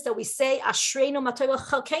moments that we say, Ashreinu Matayla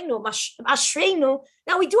Chalkeinu, Ashreinu.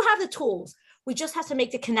 Now we do have the tools. We just have to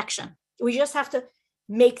make the connection. We just have to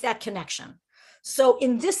make that connection. So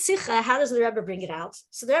in this Sikha, how does the Rebbe bring it out?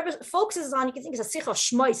 So the Rebbe focuses on, you can think it's a Sikha of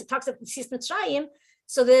Shmois, it talks about the Sis Mitzrayim.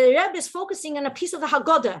 So the Rebbe is focusing on a piece of the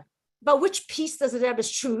Haggadah. But which piece does the Rebbe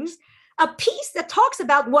choose? A piece that talks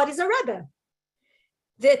about what is a Rebbe.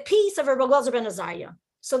 The piece of Rabbi Elazar ben Azariah.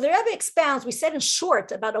 So the Rebbe expounds, we said in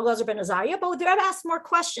short about Elazar ben Azariah, but the Rebbe asks more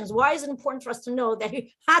questions. Why is it important for us to know that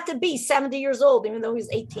he had to be 70 years old, even though he was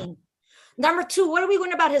 18? Number two, what do we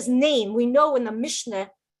learn about his name? We know when the Mishnah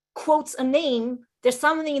quotes a name, there's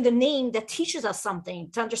something in the name that teaches us something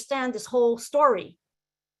to understand this whole story,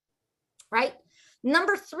 right?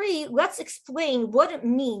 Number three, let's explain what it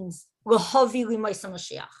means, L'havi L'maisa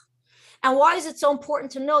Mashiach. And why is it so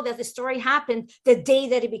important to know that the story happened the day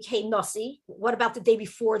that he became Nasi? What about the day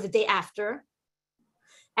before, the day after?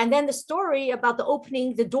 And then the story about the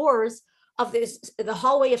opening the doors of the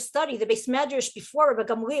hallway of study, the Beis Medrash before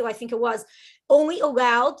Rabbi Gamliel, I think it was, only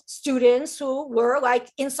allowed students who were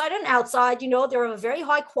like inside and outside, they're of a very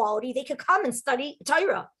high quality, they could come and study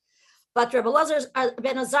Torah. But Rabbi Elazar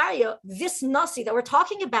ben Azariah, this Nasi that we're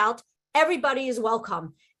talking about, everybody is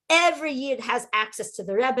welcome. Every Yid has access to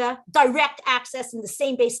the Rebbe, direct access in the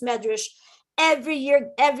same Beis Medrash. Every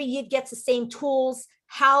Yid gets the same tools.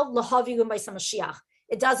 How L'havi L'maisa Mashiach.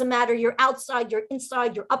 It doesn't matter, you're outside, you're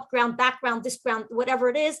inside, you're up ground, background, this ground, whatever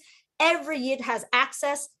it is. Every Yid has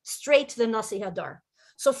access straight to the Nasi Hadar.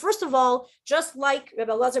 So first of all, just like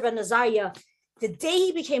Rabbi Elazar ben Azariah, the day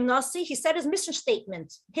he became Nasi, he said his mission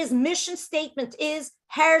statement. His mission statement is,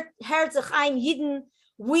 Her Zechaim Yidden,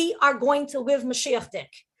 we are going to live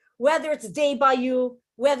Mashiach-dik. Whether it's day by you,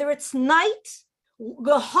 whether it's night,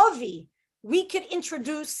 L'havi, we could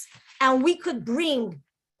introduce and we could bring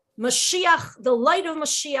Mashiach, the light of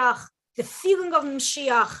Mashiach, the feeling of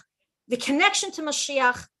Mashiach, the connection to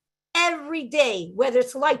Mashiach every day, whether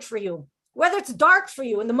it's light for you, whether it's dark for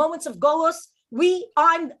you. In the moments of Golus, the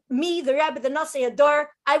Rebbe, the Nasi Hadar,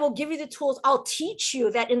 I will give you the tools. I'll teach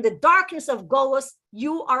you that in the darkness of Golus,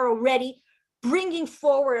 you are already bringing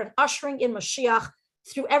forward and ushering in Mashiach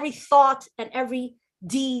through every thought and every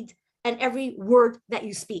deed and every word that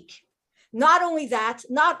you speak. Not only that,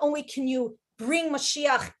 not only can you bring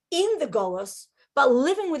Mashiach in the Golus, But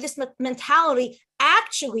living with this mentality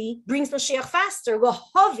actually brings Mashiach faster.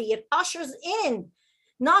 It ushers in,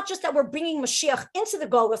 not just that we're bringing Mashiach into the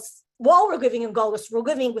Golgos while we're living in Golgos, we're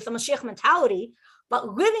living with a Mashiach mentality,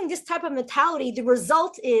 but living this type of mentality, the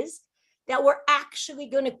result is that we're actually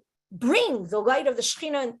going to bring the light of the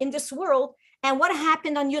Shekhinah in this world. And what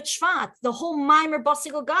happened on Yud Shvat, the whole Maimer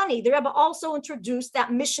Basigel Gani, the Rebbe also introduced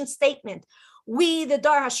that mission statement. We, the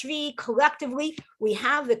Dar Hashvi, collectively, we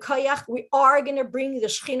have the Koyach, we are going to bring the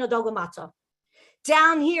Shekhinah Dogamata.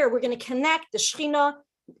 Down here, we're going to connect the Shekhinah,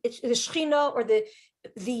 or the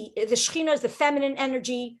Shekhinah is the feminine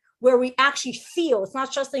energy, where we actually feel, it's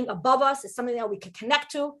not just something above us, it's something that we can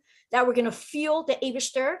connect to, that we're going to feel the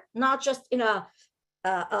Eibishter, not just in a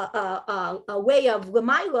way of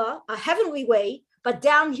Lamaila, a heavenly way, but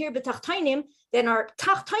down here, b'tachtainim, then our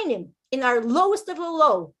tachtainim, in our lowest of the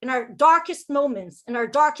low, in our darkest moments, in our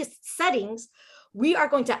darkest settings, we are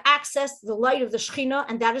going to access the light of the Shekhinah,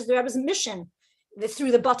 and that is the Rebbe's mission.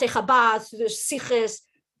 Through the Batei Chabad, through the Siches,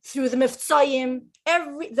 through the Miftzayim,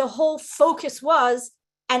 the whole focus was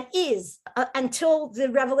and is, until the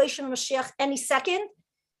revelation of Mashiach any second,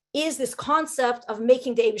 is this concept of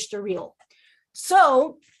making the Eibishter real.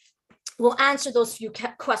 So we'll answer those few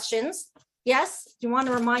questions. Yes? Do you want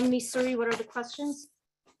to remind me, Suri, what are the questions?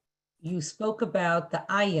 You spoke about the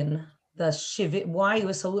ayin, the shivit, why it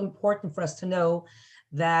was so important for us to know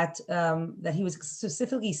that that he was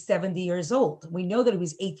specifically 70 years old. We know that he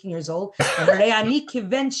was 18 years old. That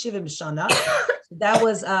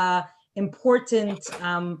was an important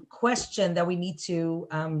question that we need to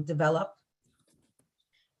develop.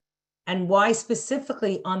 And why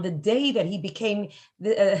specifically on the day that he became,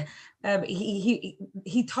 he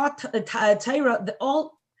taught Torah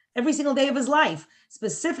every single day of his life.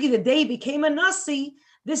 Specifically, the day he became a Nasi,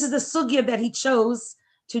 this is the sugya that he chose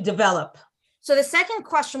to develop. So the second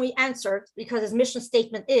question we answered, because his mission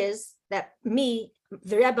statement is that me,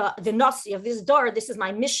 the Rebbe, the Nasi of this door, this is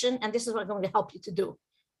my mission, and this is what I'm going to help you to do.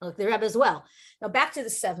 Like the Rebbe as well. Now back to the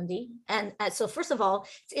 70. And so first of all,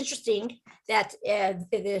 it's interesting that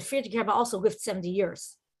the Friedrich Rebbe also lived 70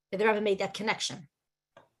 years. The Rebbe made that connection.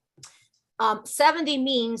 70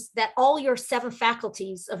 means that all your 7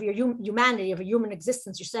 faculties of your humanity, of your human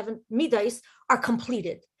existence, your 7 midas are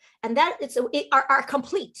completed. And that are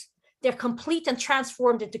complete. They're complete and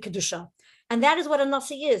transformed into Kedusha. And that is what a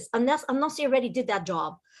Nasi is. A Nasi already did that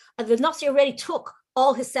job. And the Nasi already took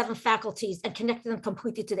all his 7 faculties and connected them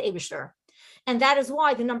completely to the Eibishter. And that is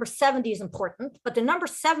why the number 70 is important. But the number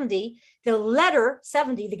 70, the letter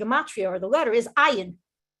 70, the gematria or the letter is ayin.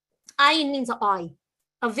 Ayin means an eye,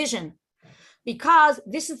 a vision. Because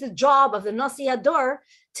this is the job of the Nasi Hador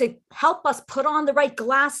to help us put on the right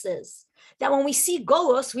glasses. That when we see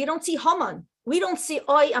Golos, we don't see Haman. We don't see,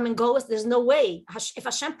 I'm in Golos, there's no way. If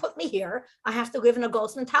Hashem put me here, I have to live in a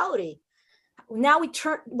Golos mentality. Now we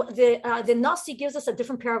turn, the Nasi gives us a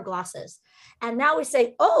different pair of glasses. And now we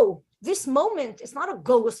say, this moment is not a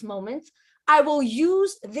Golos moment. I will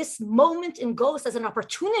use this moment in Golos as an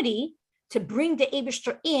opportunity to bring the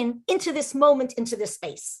Eibishter into this moment, into this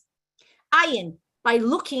space. Ayin, by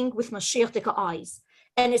looking with Mashiach eyes.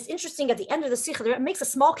 And it's interesting at the end of the Sikha, it makes a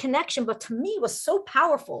small connection, but to me was so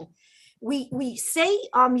powerful. We say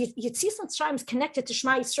Yetzias Mitzrayim is connected to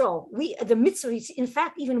Shema Yisrael. The mitzvah, in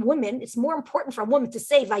fact, even women, it's more important for a woman to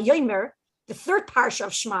say Vayomer, the third parsha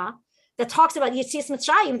of Shema, that talks about Yetzias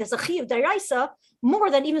Mitzrayim, that's a chiyuv d'oraisa,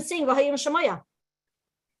 more than even saying Vahayim Shemaya,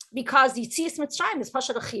 because Yetzias Mitzrayim is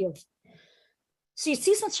pashat a chiyuv. So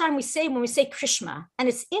Yetzias Mitzrayim we say when we say Krishma, and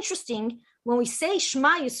it's interesting when we say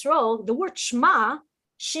Shema Yisrael, the word Shema,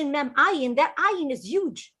 Shin Mem Ayin, that Ayin is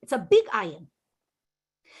huge. It's a big Ayin.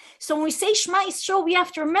 So when we say Shema Yisrael, we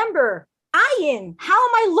have to remember Ayin. How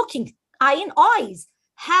am I looking? Ayin, eyes.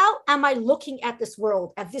 How am I looking at this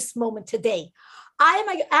world at this moment today?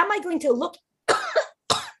 Am I going to look?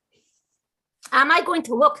 Am I going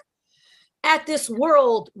to look at this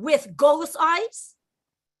world with Golus eyes,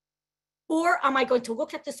 or am I going to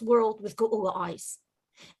look at this world with Geula eyes?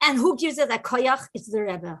 And who gives it that koyach? It's the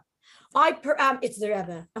Rebbe. It's the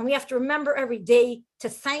Rebbe, and we have to remember every day to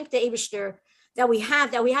thank the Eibishter that we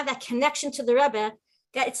have that connection to the Rebbe,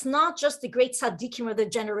 that it's not just the great tzaddikim of the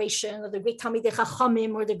generation, or the great Talmidei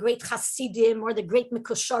Chachamim, or the great Chasidim, or the great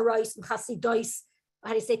Mikosharais and Chasidois,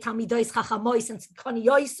 how do you say Talmidois, Chachamois, and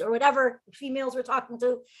Koniois, or whatever females we're talking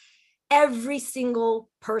to. Every single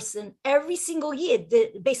person, every single Yid,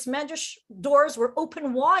 the Beis Medrash doors were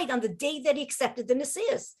open wide on the day that he accepted the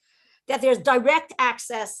Nesius, that there's direct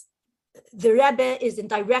access. The Rebbe is in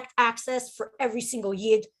direct access for every single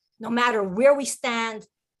Yid. No matter where we stand,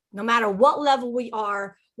 no matter what level we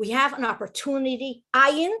are, we have an opportunity,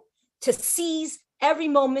 ayin, to seize every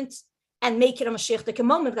moment and make it a Mashiach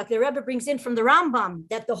moment, like the Rebbe brings in from the Rambam,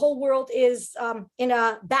 that the whole world is in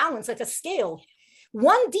a balance, like a scale.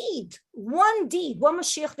 One deed, one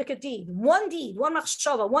Mashiach deed, one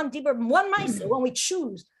machshava, one dibur, one ma'aser. When we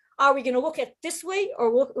choose, are we going to look at this way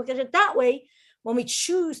or look at it that way? When we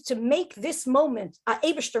choose to make this moment a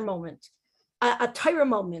Eibishter moment, a Torah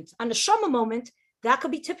moment, a Neshama moment, that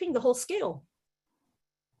could be tipping the whole scale.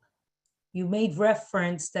 You made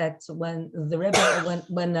reference that when the Rebbe,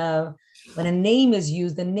 when a name is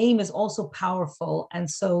used, the name is also powerful, and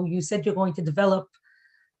so you said you're going to develop.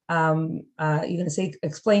 You're going to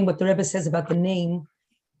explain what the Rebbe says about the name,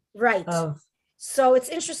 right? So it's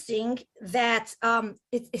interesting that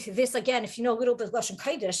this again, if you know a little bit of Lashon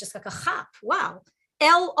Kodesh, it's like a chap. Wow,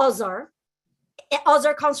 El Azar.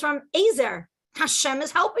 Azar comes from Ezer. Hashem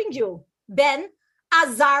is helping you. Ben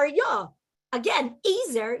Azariah. Again,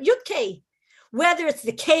 Ezer, Yud-K. Whether it's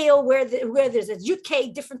the Kale, where there's a Yud-K,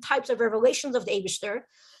 different types of revelations of the Eibishter,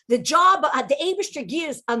 the job, the Eibishter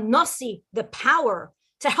gives a Nasi the power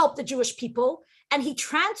to help the Jewish people, and he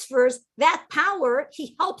transfers that power,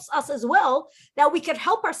 he helps us as well, that we can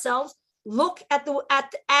help ourselves look at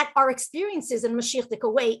our experiences in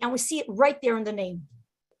Mashiach way, and we see it right there in the name.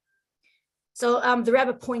 So the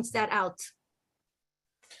Rebbe points that out.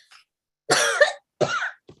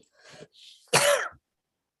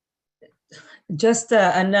 Just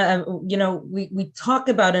we talk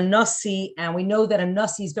about a nasi, and we know that a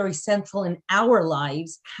nasi is very central in our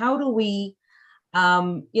lives. How do we,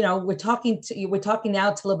 we're talking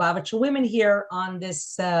now to Lubavitcher women here on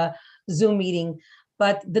this Zoom meeting,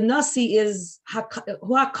 but the nasi is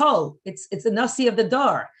hakol. It's the nasi of the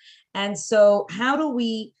dar, and so how do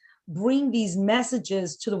we bring these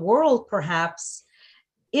messages to the world, perhaps?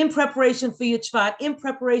 In preparation for Yud Shvat, in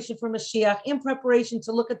preparation for Mashiach, in preparation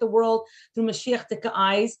to look at the world through Mashiach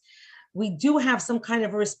eyes, we do have some kind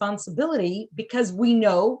of a responsibility, because we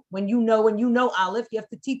know when you know Aleph, you have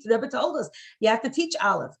to teach. The Rebbe told us you have to teach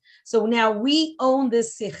Aleph. So now we own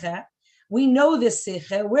this Sikha, we know this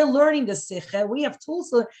Sikha, we're learning this Sikha, we have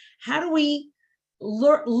tools. So how do we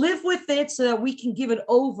live with it so that we can give it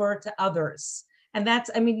over to others? And that's,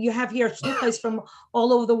 you have here shluchos from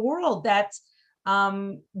all over the world that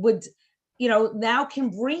would, now can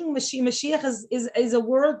bring Mashiach is a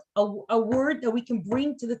word that we can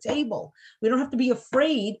bring to the table. We don't have to be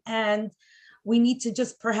afraid, and we need to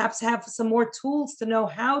just perhaps have some more tools to know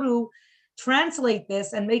how to translate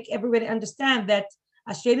this and make everybody understand that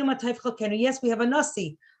yes, we have a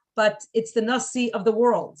nasi, but it's the nasi of the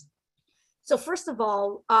world. So first of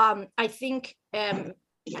all, I think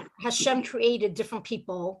Hashem created different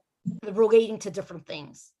people relating to different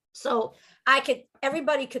things. So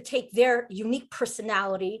everybody could take their unique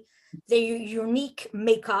personality, their unique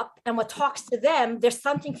makeup, and what talks to them, there's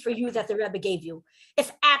something for you that the Rebbe gave you.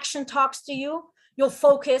 If action talks to you, you'll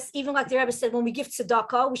focus, even like the Rebbe said, when we give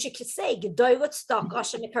tzedakah, we should say,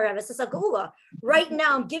 right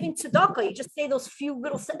now I'm giving tzedakah. You just say those few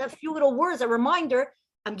little words, a reminder,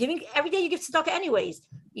 I'm giving, every day you give tzedakah anyways.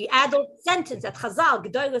 You add those sentences at Chazal,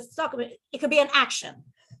 it could be an action.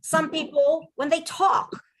 Some people, when they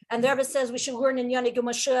talk, and the Rebbe says we should learn in Yanig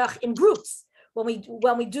Moshiach in groups. When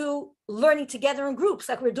we do learning together in groups,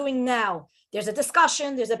 like we're doing now, there's a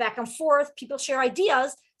discussion, there's a back and forth, people share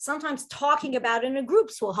ideas. Sometimes talking about it in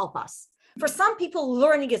groups will help us. For some people,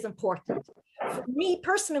 learning is important. For me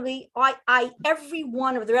personally, every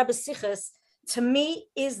one of the Rebbe's sichos, to me,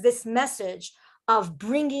 is this message of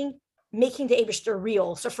making the Eibishter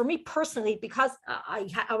real. So for me personally, because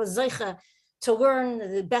I was zeicha to learn,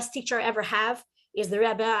 the best teacher I ever have is the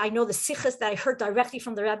Rebbe. I know the sichos that I heard directly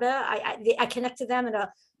from the Rebbe. I connect to them in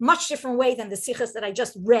a much different way than the sichos that I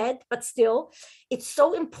just read, but still, it's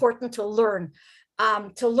so important to learn.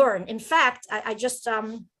 In fact,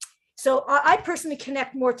 so I personally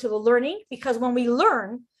connect more to the learning, because when we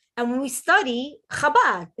learn and when we study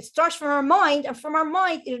Chabad, it starts from our mind, and from our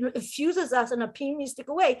mind, it infuses us in a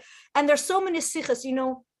opinionistic way. And there's so many sichos,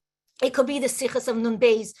 it could be the sichos of Nun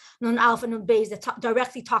Beis, Nun Alpha, Nun Beis that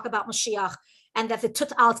directly talk about Moshiach, and that the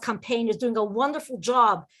Tut Al's campaign is doing a wonderful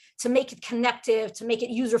job to make it connective, to make it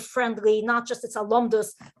user-friendly, not just its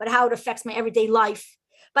alumnus, but how it affects my everyday life.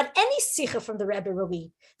 But any sikha from the Rebbe,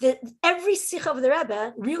 really, every sikha of the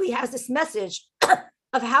Rebbe really has this message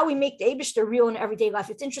of how we make the Eibishter real in everyday life.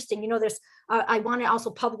 It's interesting, I want to also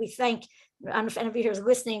publicly thank, I don't know if anybody here is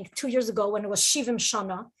listening, 2 years ago when it was Shivim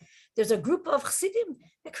Shana, there's a group of Chassidim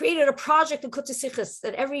that created a project in Kutei Sichos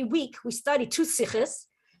that every week we study 2 sichos,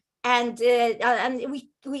 And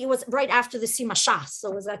it was right after the Sima Shas.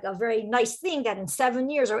 So it was like a very nice thing that in 7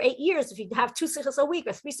 years or 8 years, if you have 2 sichos a week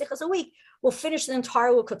or 3 sichos a week, we'll finish the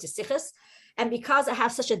entire Likutei Sichos. And because I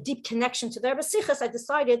have such a deep connection to the Rebbe Sichos, I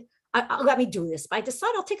decided, let me do this. But I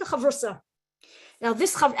decided I'll take a chavrusa. Now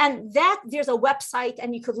there's a website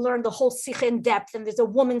and you could learn the whole Sikha in depth. And there's a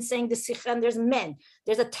woman saying the Sikha and there's men.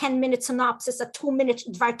 There's a 10-minute synopsis, a 2-minute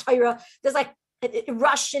Dvar Torah. There's like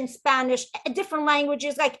Russian, Spanish, different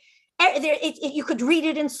languages. Like you could read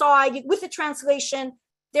it inside with the translation.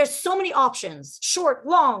 There's so many options, short,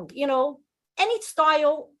 long, any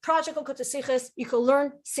style, project Likutei Sichos. You can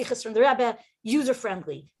learn Sichos from the Rebbe,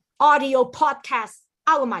 user-friendly, audio, podcasts,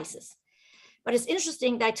 alamaisis. But it's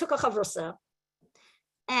interesting that I took a chavrusa,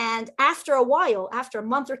 and after a while, after a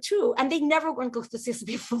month or two, and they never went to Sichos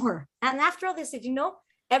before. And after all, they said,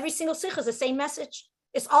 every single Sichos is the same message.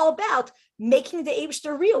 It's all about making the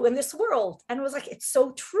Eibishter real in this world. And it was like, it's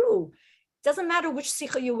so true. It doesn't matter which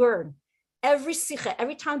Sikha you learn. Every Sikha,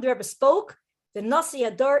 every time the Rebbe spoke, the Nasi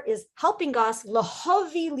Adar is helping us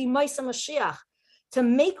lahavi limaisa Moshiach, to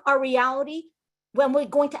make our reality when we're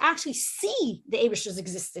going to actually see the Eibishter's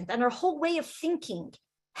existence and our whole way of thinking.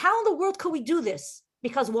 How in the world could we do this?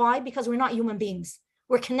 Because why? Because we're not human beings.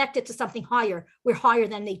 We're connected to something higher. We're higher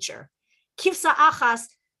than nature. Kivsa achas,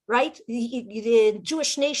 right? The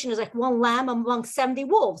Jewish nation is like one lamb among 70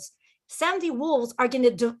 wolves. 70 wolves are going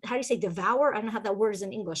to, devour? I don't know how that word is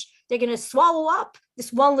in English. They're going to swallow up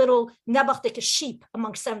this one little nebachdik sheep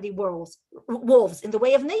among 70 wolves in the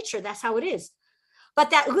way of nature. That's how it is. But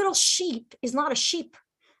that little sheep is not a sheep.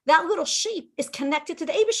 That little sheep is connected to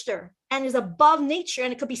the Eibishter and is above nature.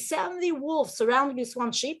 And it could be 70 wolves surrounding this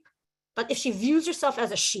one sheep. But if she views herself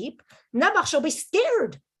as a sheep, Nebach, she'll be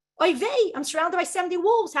scared. Oy vey, I'm surrounded by 70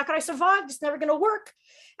 wolves. How could I survive? It's never going to work.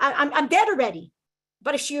 I'm dead already.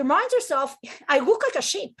 But if she reminds herself, I look like a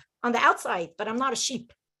sheep on the outside, but I'm not a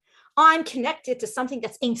sheep. I'm connected to something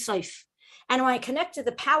that's Ein Sof. And when I connect to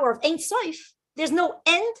the power of Ein Sof, there's no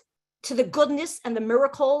end to the goodness and the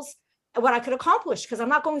miracles and what I could accomplish, because I'm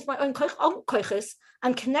not going with my own koiches.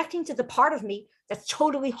 I'm connecting to the part of me that's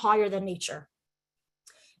totally higher than nature.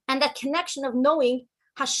 And that connection of knowing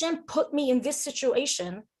Hashem put me in this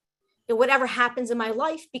situation, in whatever happens in my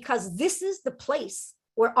life, because this is the place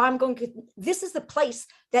where this is the place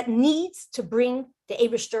that needs to bring the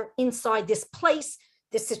Eibishter inside this place,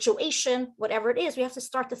 this situation, whatever it is. We have to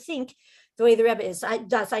start to think the way the Rebbe is. I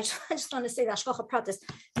just want to say that Hashgacha Pratis,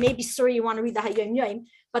 maybe story you want to read the Hayom Yom,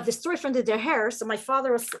 but the story from the Derher. So my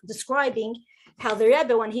father was describing how the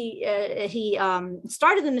Rebbe, when he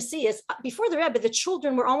started the Messias, before the Rebbe, the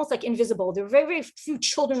children were almost like invisible. There were very, very few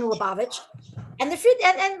children in Lubavitch. And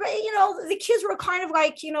the kids were kind of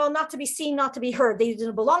like, not to be seen, not to be heard. They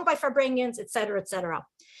didn't belong by Farbrengens, et cetera, et cetera.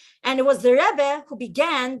 And it was the Rebbe who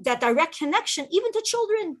began that direct connection, even to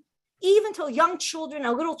children, even to young children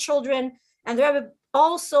and little children. And the Rebbe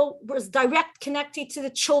also was direct connected to the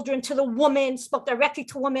children, to the women, spoke directly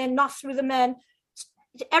to women, not through the men,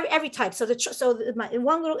 every type. So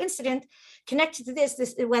one little incident connected to this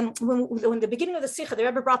when the beginning of the Sikha, the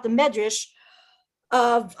Rebbe brought the Medrash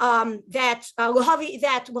of that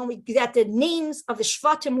the names of the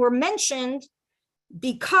Shvatim were mentioned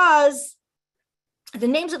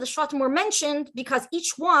because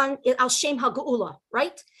each one is al Shem HaGeula,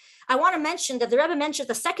 right? I want to mention that the Rebbe mentioned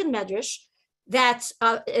the second Medrash that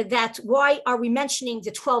why are we mentioning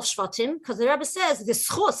the 12 Shvatim? Because the Rebbe says the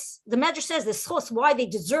Medrash says the schus, why they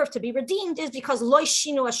deserve to be redeemed is because lo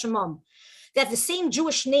shinu hashemam, that the same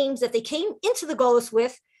Jewish names that they came into the Golus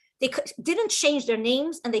with, they didn't change their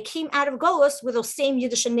names, and they came out of Golus with those same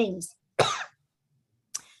Yiddish names.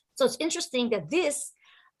 So it's interesting that this,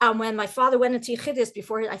 when my father went into Yechidus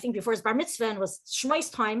before his bar mitzvah and was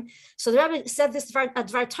Shmois time, so the Rebbe said this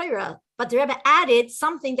Dvar Torah, but the Rebbe added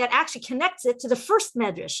something that actually connects it to the first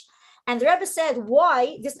Medrash. And the Rebbe said,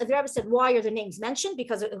 why are the names mentioned?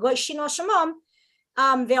 Because Shino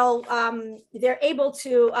Shemam, they're able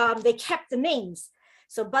to, they kept the names.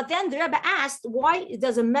 So, but then the Rebbe asked, why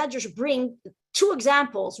does a Medrash bring two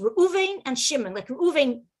examples, Reuven and Shimon? Like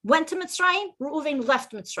Reuven went to Mitzrayim, Reuven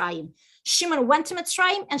left Mitzrayim. Shimon went to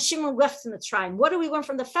Mitzrayim and Shimon left Mitzrayim. What do we learn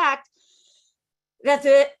from the fact that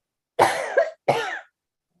the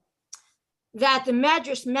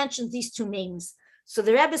Medrash mentions these two names? So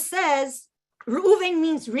the Rebbe says Reuven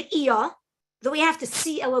means Re'iyah, that we have to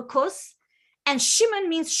see Elokus, and Shimon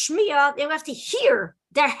means Shmiya, that we have to hear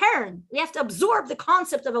their Heron. We have to absorb the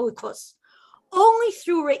concept of Elokus. Only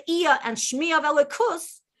through Re'iyah and Shmiya of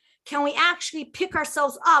Elokus can we actually pick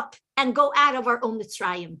ourselves up and go out of our own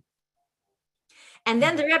Mitzrayim. And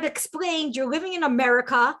then the Rebbe explained, you're living in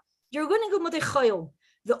America, you're going to go Mudechoyel.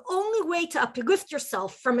 the only way to uplift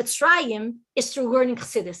yourself from Mitzrayim is through learning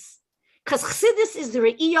Chassidus. Because Chassidus is the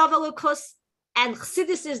Re'iyah of Elokus, and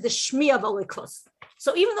Chassidus is the Shmi of Elokus.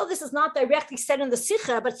 So even though this is not directly said in the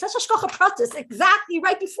Sikha, but it's such Hashgacha Pratis, exactly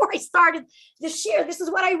right before I started this year, this is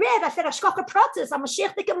what I read. I said, Hashgacha Pratis, a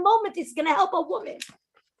Mashiach moment is going to help a woman.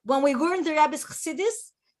 When we learn the Rebbe's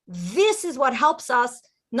Chassidus, this is what helps us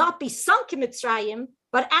not be sunk in Mitzrayim,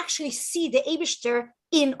 but actually see the Eibishter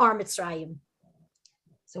in our Mitzrayim.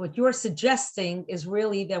 So what you're suggesting is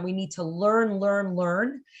really that we need to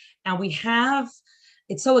learn. And we have,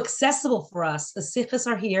 it's so accessible for us. The sikhs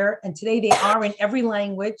are here, and today they are in every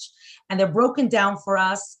language, and they're broken down for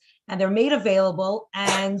us, and they're made available,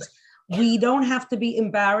 and we don't have to be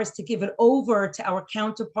embarrassed to give it over to our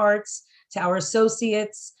counterparts, to our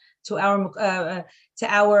associates, to our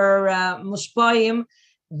mushbayim,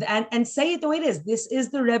 and say it the way it is. This is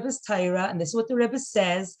the Rebbe's Torah, and this is what the Rebbe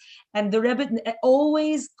says. And the Rebbe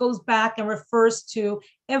always goes back and refers to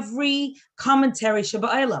every commentary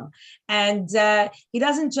Shabbat and he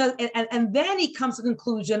doesn't just. And then he comes to the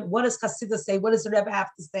conclusion: what does Chassidus say? What does the Rebbe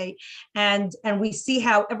have to say? And we see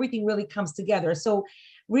how everything really comes together. So,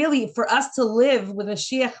 really, for us to live with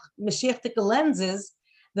Mashiach lenses,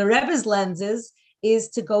 the Rebbe's lenses, is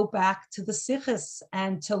to go back to the sikhs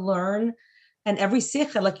and to learn. And every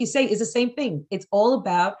sikha, like you say, is the same thing. It's all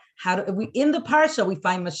about how to, in the parsha, we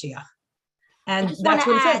find Mashiach. And that's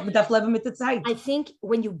what it says. I think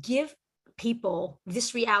when you give people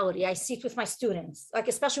this reality, I see it with my students, like,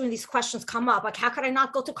 especially when these questions come up, like, how could I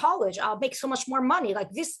not go to college? I'll make so much more money,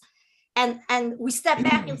 like this. And we step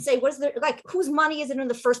back and say, what is the, like, whose money is it in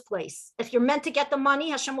the first place? If you're meant to get the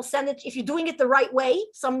money, Hashem will send it. If you're doing it the right way,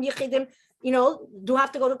 some yichidim, do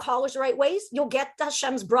have to go to college the right ways, you'll get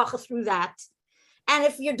Hashem's bracha through that. And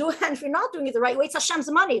if you're not doing it the right way, it's Hashem's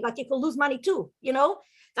money. Like, you can lose money too. The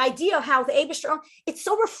idea of how the Eibishter, it's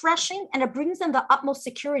so refreshing, and it brings them the utmost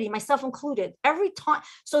security, myself included, every time.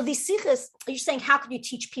 So these sikhs, you're saying, how can you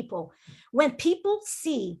teach people? When people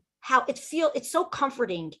see how it's so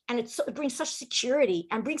comforting, and it brings such security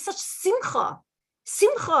and brings such simcha.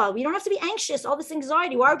 We don't have to be anxious. All this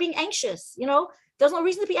anxiety. Why are we being anxious? There's no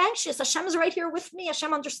reason to be anxious. Hashem is right here with me.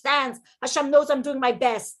 Hashem understands. Hashem knows I'm doing my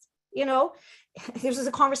best. This was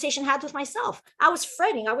a conversation I had with myself. I was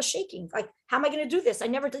fretting. I was shaking. Like, how am I going to do this? I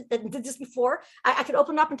never did this before. I could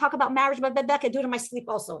open up and talk about marriage, but I could do it in my sleep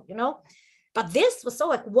also, But this was so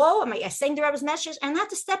like, whoa, I sang the Rebbe's message, and I had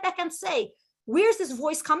to step back and say, where's this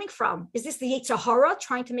voice coming from? Is this the Yetzer Hara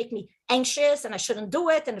trying to make me anxious and I shouldn't do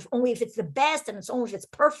it? And only if it's the best, and it's only if it's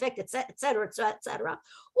perfect, et cetera, et cetera.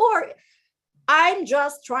 Or I'm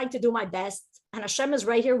just trying to do my best, and Hashem is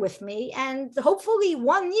right here with me. And hopefully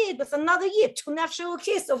one yid with another yid, two nefesh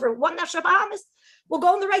kiss over one nefesh Bahamas, will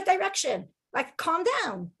go in the right direction. Like, calm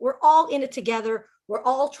down. We're all in it together. We're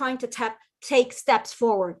all trying to take steps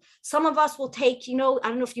forward. Some of us will take, I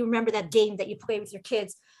don't know if you remember that game that you play with your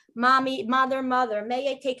kids. Mommy, mother,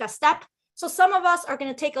 may I take a step? So some of us are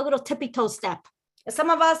going to take a little tippy-toe step. And some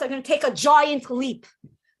of us are going to take a giant leap.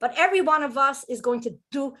 But every one of us is going to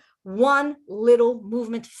do one little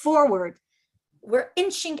movement forward. We're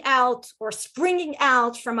inching out or springing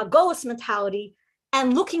out from a golos mentality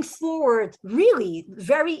and looking forward. Really,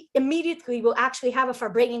 very immediately, we'll actually have a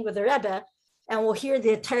farbringing with the Rebbe, and we'll hear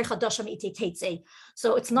the Terech Hadasham Ite Teitze.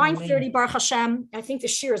 So it's 9:30, Baruch Hashem. I think the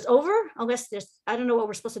shiur is over, unless I don't know what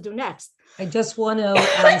we're supposed to do next. I just want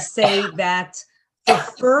to say that for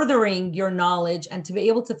furthering your knowledge and to be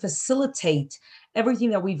able to facilitate everything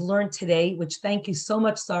that we've learned today, which thank you so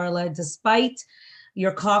much, Sarla, despite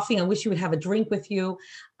your coughing. I wish you would have a drink with you,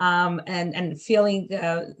 and feeling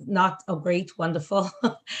not great, wonderful.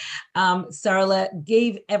 Sarla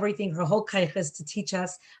gave everything, her whole kaiches, to teach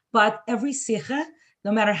us. But every sikha,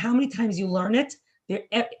 no matter how many times you learn it,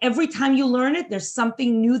 every time you learn it, there's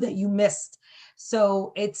something new that you missed.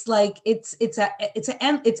 So it's like it's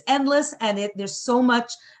endless, and there's so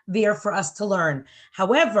much there for us to learn.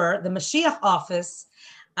 However, the Moshiach office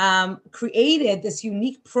created this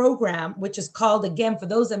unique program, which is called, again, for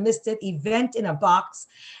those that missed it, Event in a Box,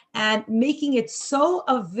 and making it so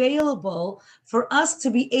available for us to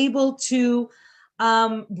be able to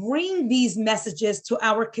bring these messages to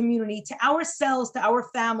our community, to ourselves, to our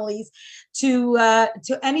families, to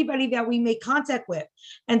anybody that we make contact with.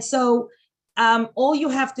 And so all you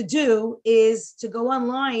have to do is to go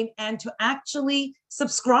online and to actually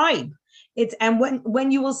subscribe. And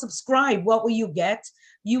when you will subscribe, what will you get?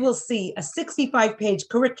 You will see a 65-page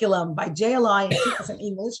curriculum by JLI and Teachers in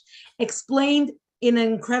English, explained in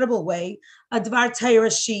an incredible way, a Dvar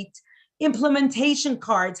Torah sheet, implementation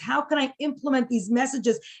cards. How can I implement these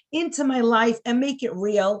messages into my life and make it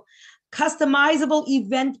real? customizable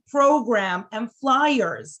event program and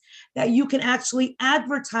flyers that you can actually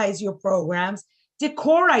advertise your programs,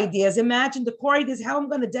 decor ideas. Imagine decor ideas, how I'm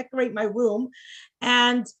going to decorate my room,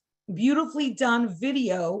 and beautifully done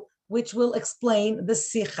video, which will explain the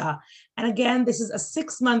Sikha. And again, this is a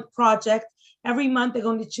 6-month project. Every month, they're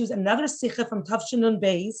going to choose another Sikha from Tafshinun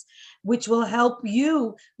Beis, which will help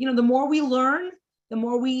you. You know, the more we learn, the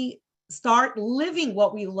more we start living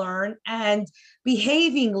what we learn and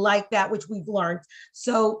behaving like that which we've learned.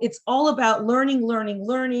 So it's all about learning,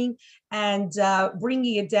 and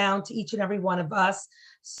bringing it down to each and every one of us.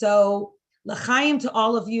 So l'chaim to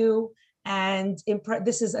all of you. And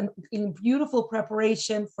this is a beautiful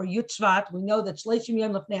preparation for Yud Shvat. We know that Shleishim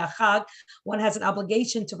Yom Lefnei HaChag, one has an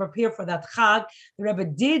obligation to prepare for that Chag. The Rebbe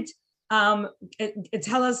did ask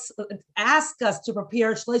us to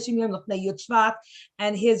prepare Shleishim Yom Lefnei Yud Shvat,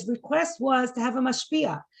 and his request was to have a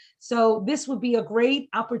mashpia. So this would be a great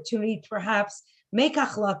opportunity to perhaps make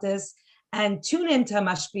achlatas and tune into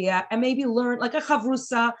mashpia and maybe learn, like a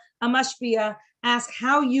chavrusa, a mashpia, ask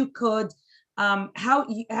how you could how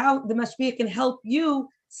the mashpia can help you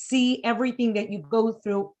see everything that you go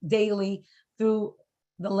through daily through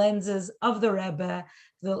the lenses of the Rebbe,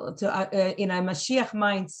 in a Mashiach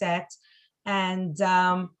mindset. And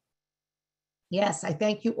yes, I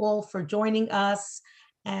thank you all for joining us,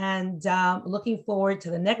 and looking forward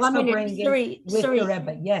to the next Fabrengen with the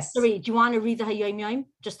Rebbe. Yes. Sorry, do you want to read the Hayom Yom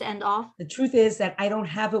just to end off? The truth is that I don't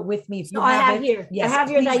have it with me. If you I have it, here. Yes, I have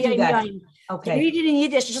here the please do Hayom that. Yom. Okay. I read it in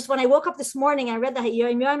Yiddish. Just when I woke up this morning, I read the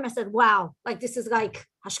Hayom Yom. I said, "Wow, like this is like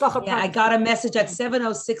hashgacha." Yeah, I got a message at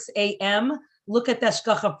 7:06 a.m. Look at the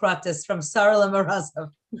hashgacha pratis from Sara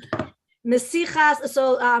Morozow. Mesichas.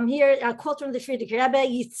 So here a quote from the Frierdiker Rebbe: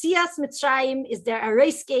 "Yitzias Mitzrayim is der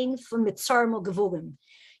Raskin von Mitzrayim Gevulim."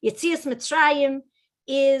 Yitzias Mitzrayim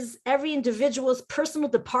is every individual's personal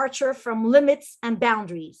departure from limits and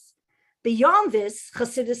boundaries. Beyond this,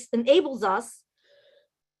 Chassidus enables us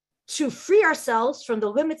to free ourselves from the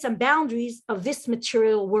limits and boundaries of this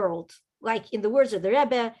material world. Like in the words of the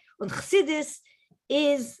Rebbe, und Chassidus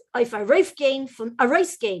is auf a Reifgein von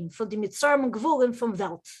the Mitzrayim und Gevulim from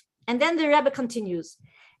Welt. And then the Rebbe continues,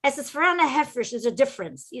 as it's for Anna Hefresh, there's a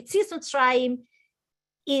difference. Yitzias Mitzrayim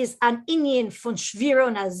is an inyan von Shvira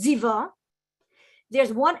and Aziva.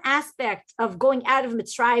 There's one aspect of going out of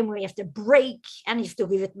Mitzrayim where you have to break and you have to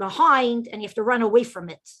leave it behind and you have to run away from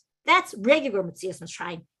it. That's regular Yitzias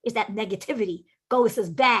Mitzrayim, is that negativity. Golis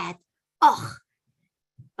is bad. Ugh.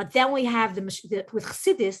 But then we have with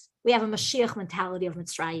Chassidus, we have a Mashiach mentality of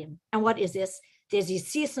Mitzrayim. And what is this? There's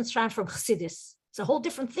Yitzias Mitzrayim from Chassidus. It's a whole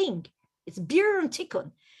different thing. It's Bir and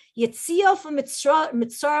Tikkun. Yitzia from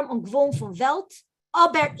Mitzrayim und Gvon from Welt,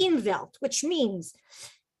 aber in Welt, which means,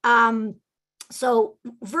 so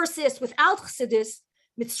versus without Chassidus,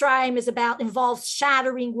 Mitzrayim involves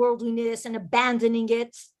shattering worldliness and abandoning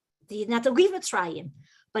it. You not to leave Mitzrayim.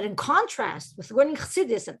 But in contrast, with learning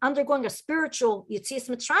Chassidus and undergoing a spiritual Yitzias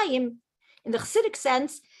Mitzrayim, in the Chassidic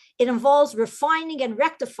sense, it involves refining and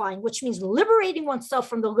rectifying, which means liberating oneself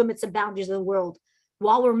from the limits and boundaries of the world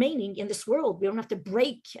while remaining in this world. We don't have to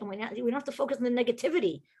break, and we don't have to focus on the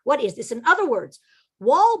negativity. What is this? In other words,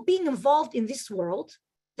 while being involved in this world,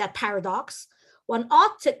 that paradox, one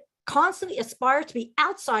ought to constantly aspire to be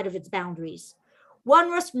outside of its boundaries. One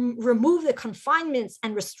must remove the confinements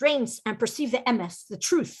and restraints and perceive the emes, the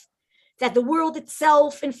truth, that the world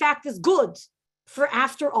itself, in fact, is good. For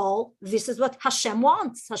after all, this is what Hashem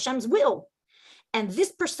wants, Hashem's will. And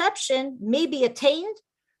this perception may be attained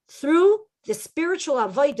through the spiritual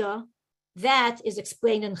avodah that is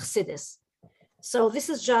explained in Chassidus. So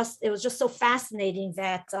it was just so fascinating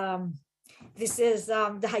that this is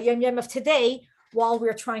the Hayom Yom of today, while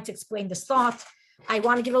we're trying to explain this thought. I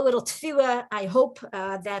want to give a little tefillah. I hope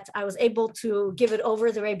that I was able to give it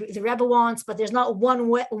over the Rebbe wants, but there's not one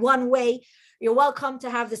way. You're welcome to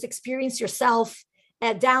have this experience yourself.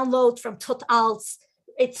 Download from Tut Alts.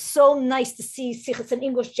 It's so nice to see Sichas in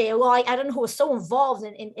English, JLI. I don't know who was so involved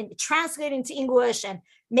in translating to English and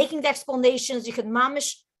making the explanations. You could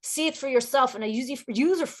mamish see it for yourself in a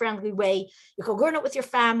user-friendly way. You could learn it with your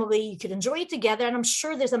family. You could enjoy it together. And I'm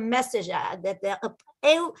sure there's a message that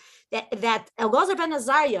Elazar ben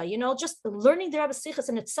Azariah, just learning the Rebbe Sichas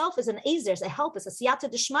in itself is an ezer, is a help, is a siyata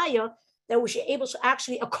d'shmaya that we should be able to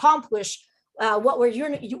actually accomplish what we're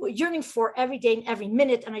yearning for every day and every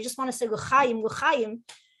minute. And I just want to say l'chaim,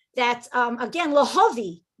 that again,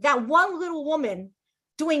 lahavi, that one little woman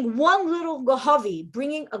doing one little lahavi,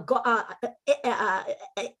 bringing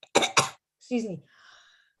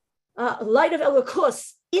light of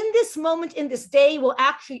Elokus in this moment, in this day, will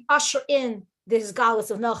actually usher in this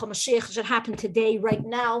galus of Melech HaMashiach that should happen today, right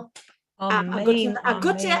now. Amen.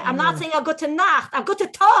 I'm not saying a gute Nacht, a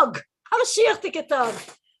gute Tag, Moshiach Tag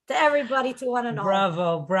to everybody, to one and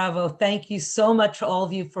all. Bravo. Thank you so much for all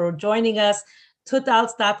of you for joining us.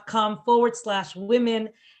 tutals.com/women,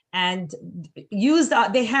 and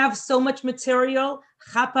they have so much material.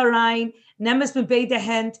 Chaparein, Nemes Bebeide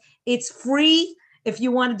Hand. It's free if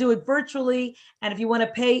you want to do it virtually, and if you want to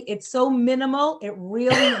pay, it's so minimal. It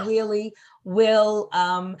really will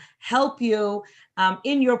help you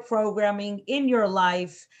in your programming, in your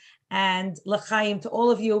life. And l'chaim to all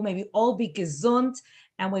of you. May we all be gesund,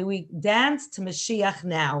 and we dance to Moshiach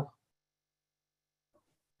now.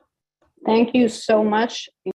 Thank you so much.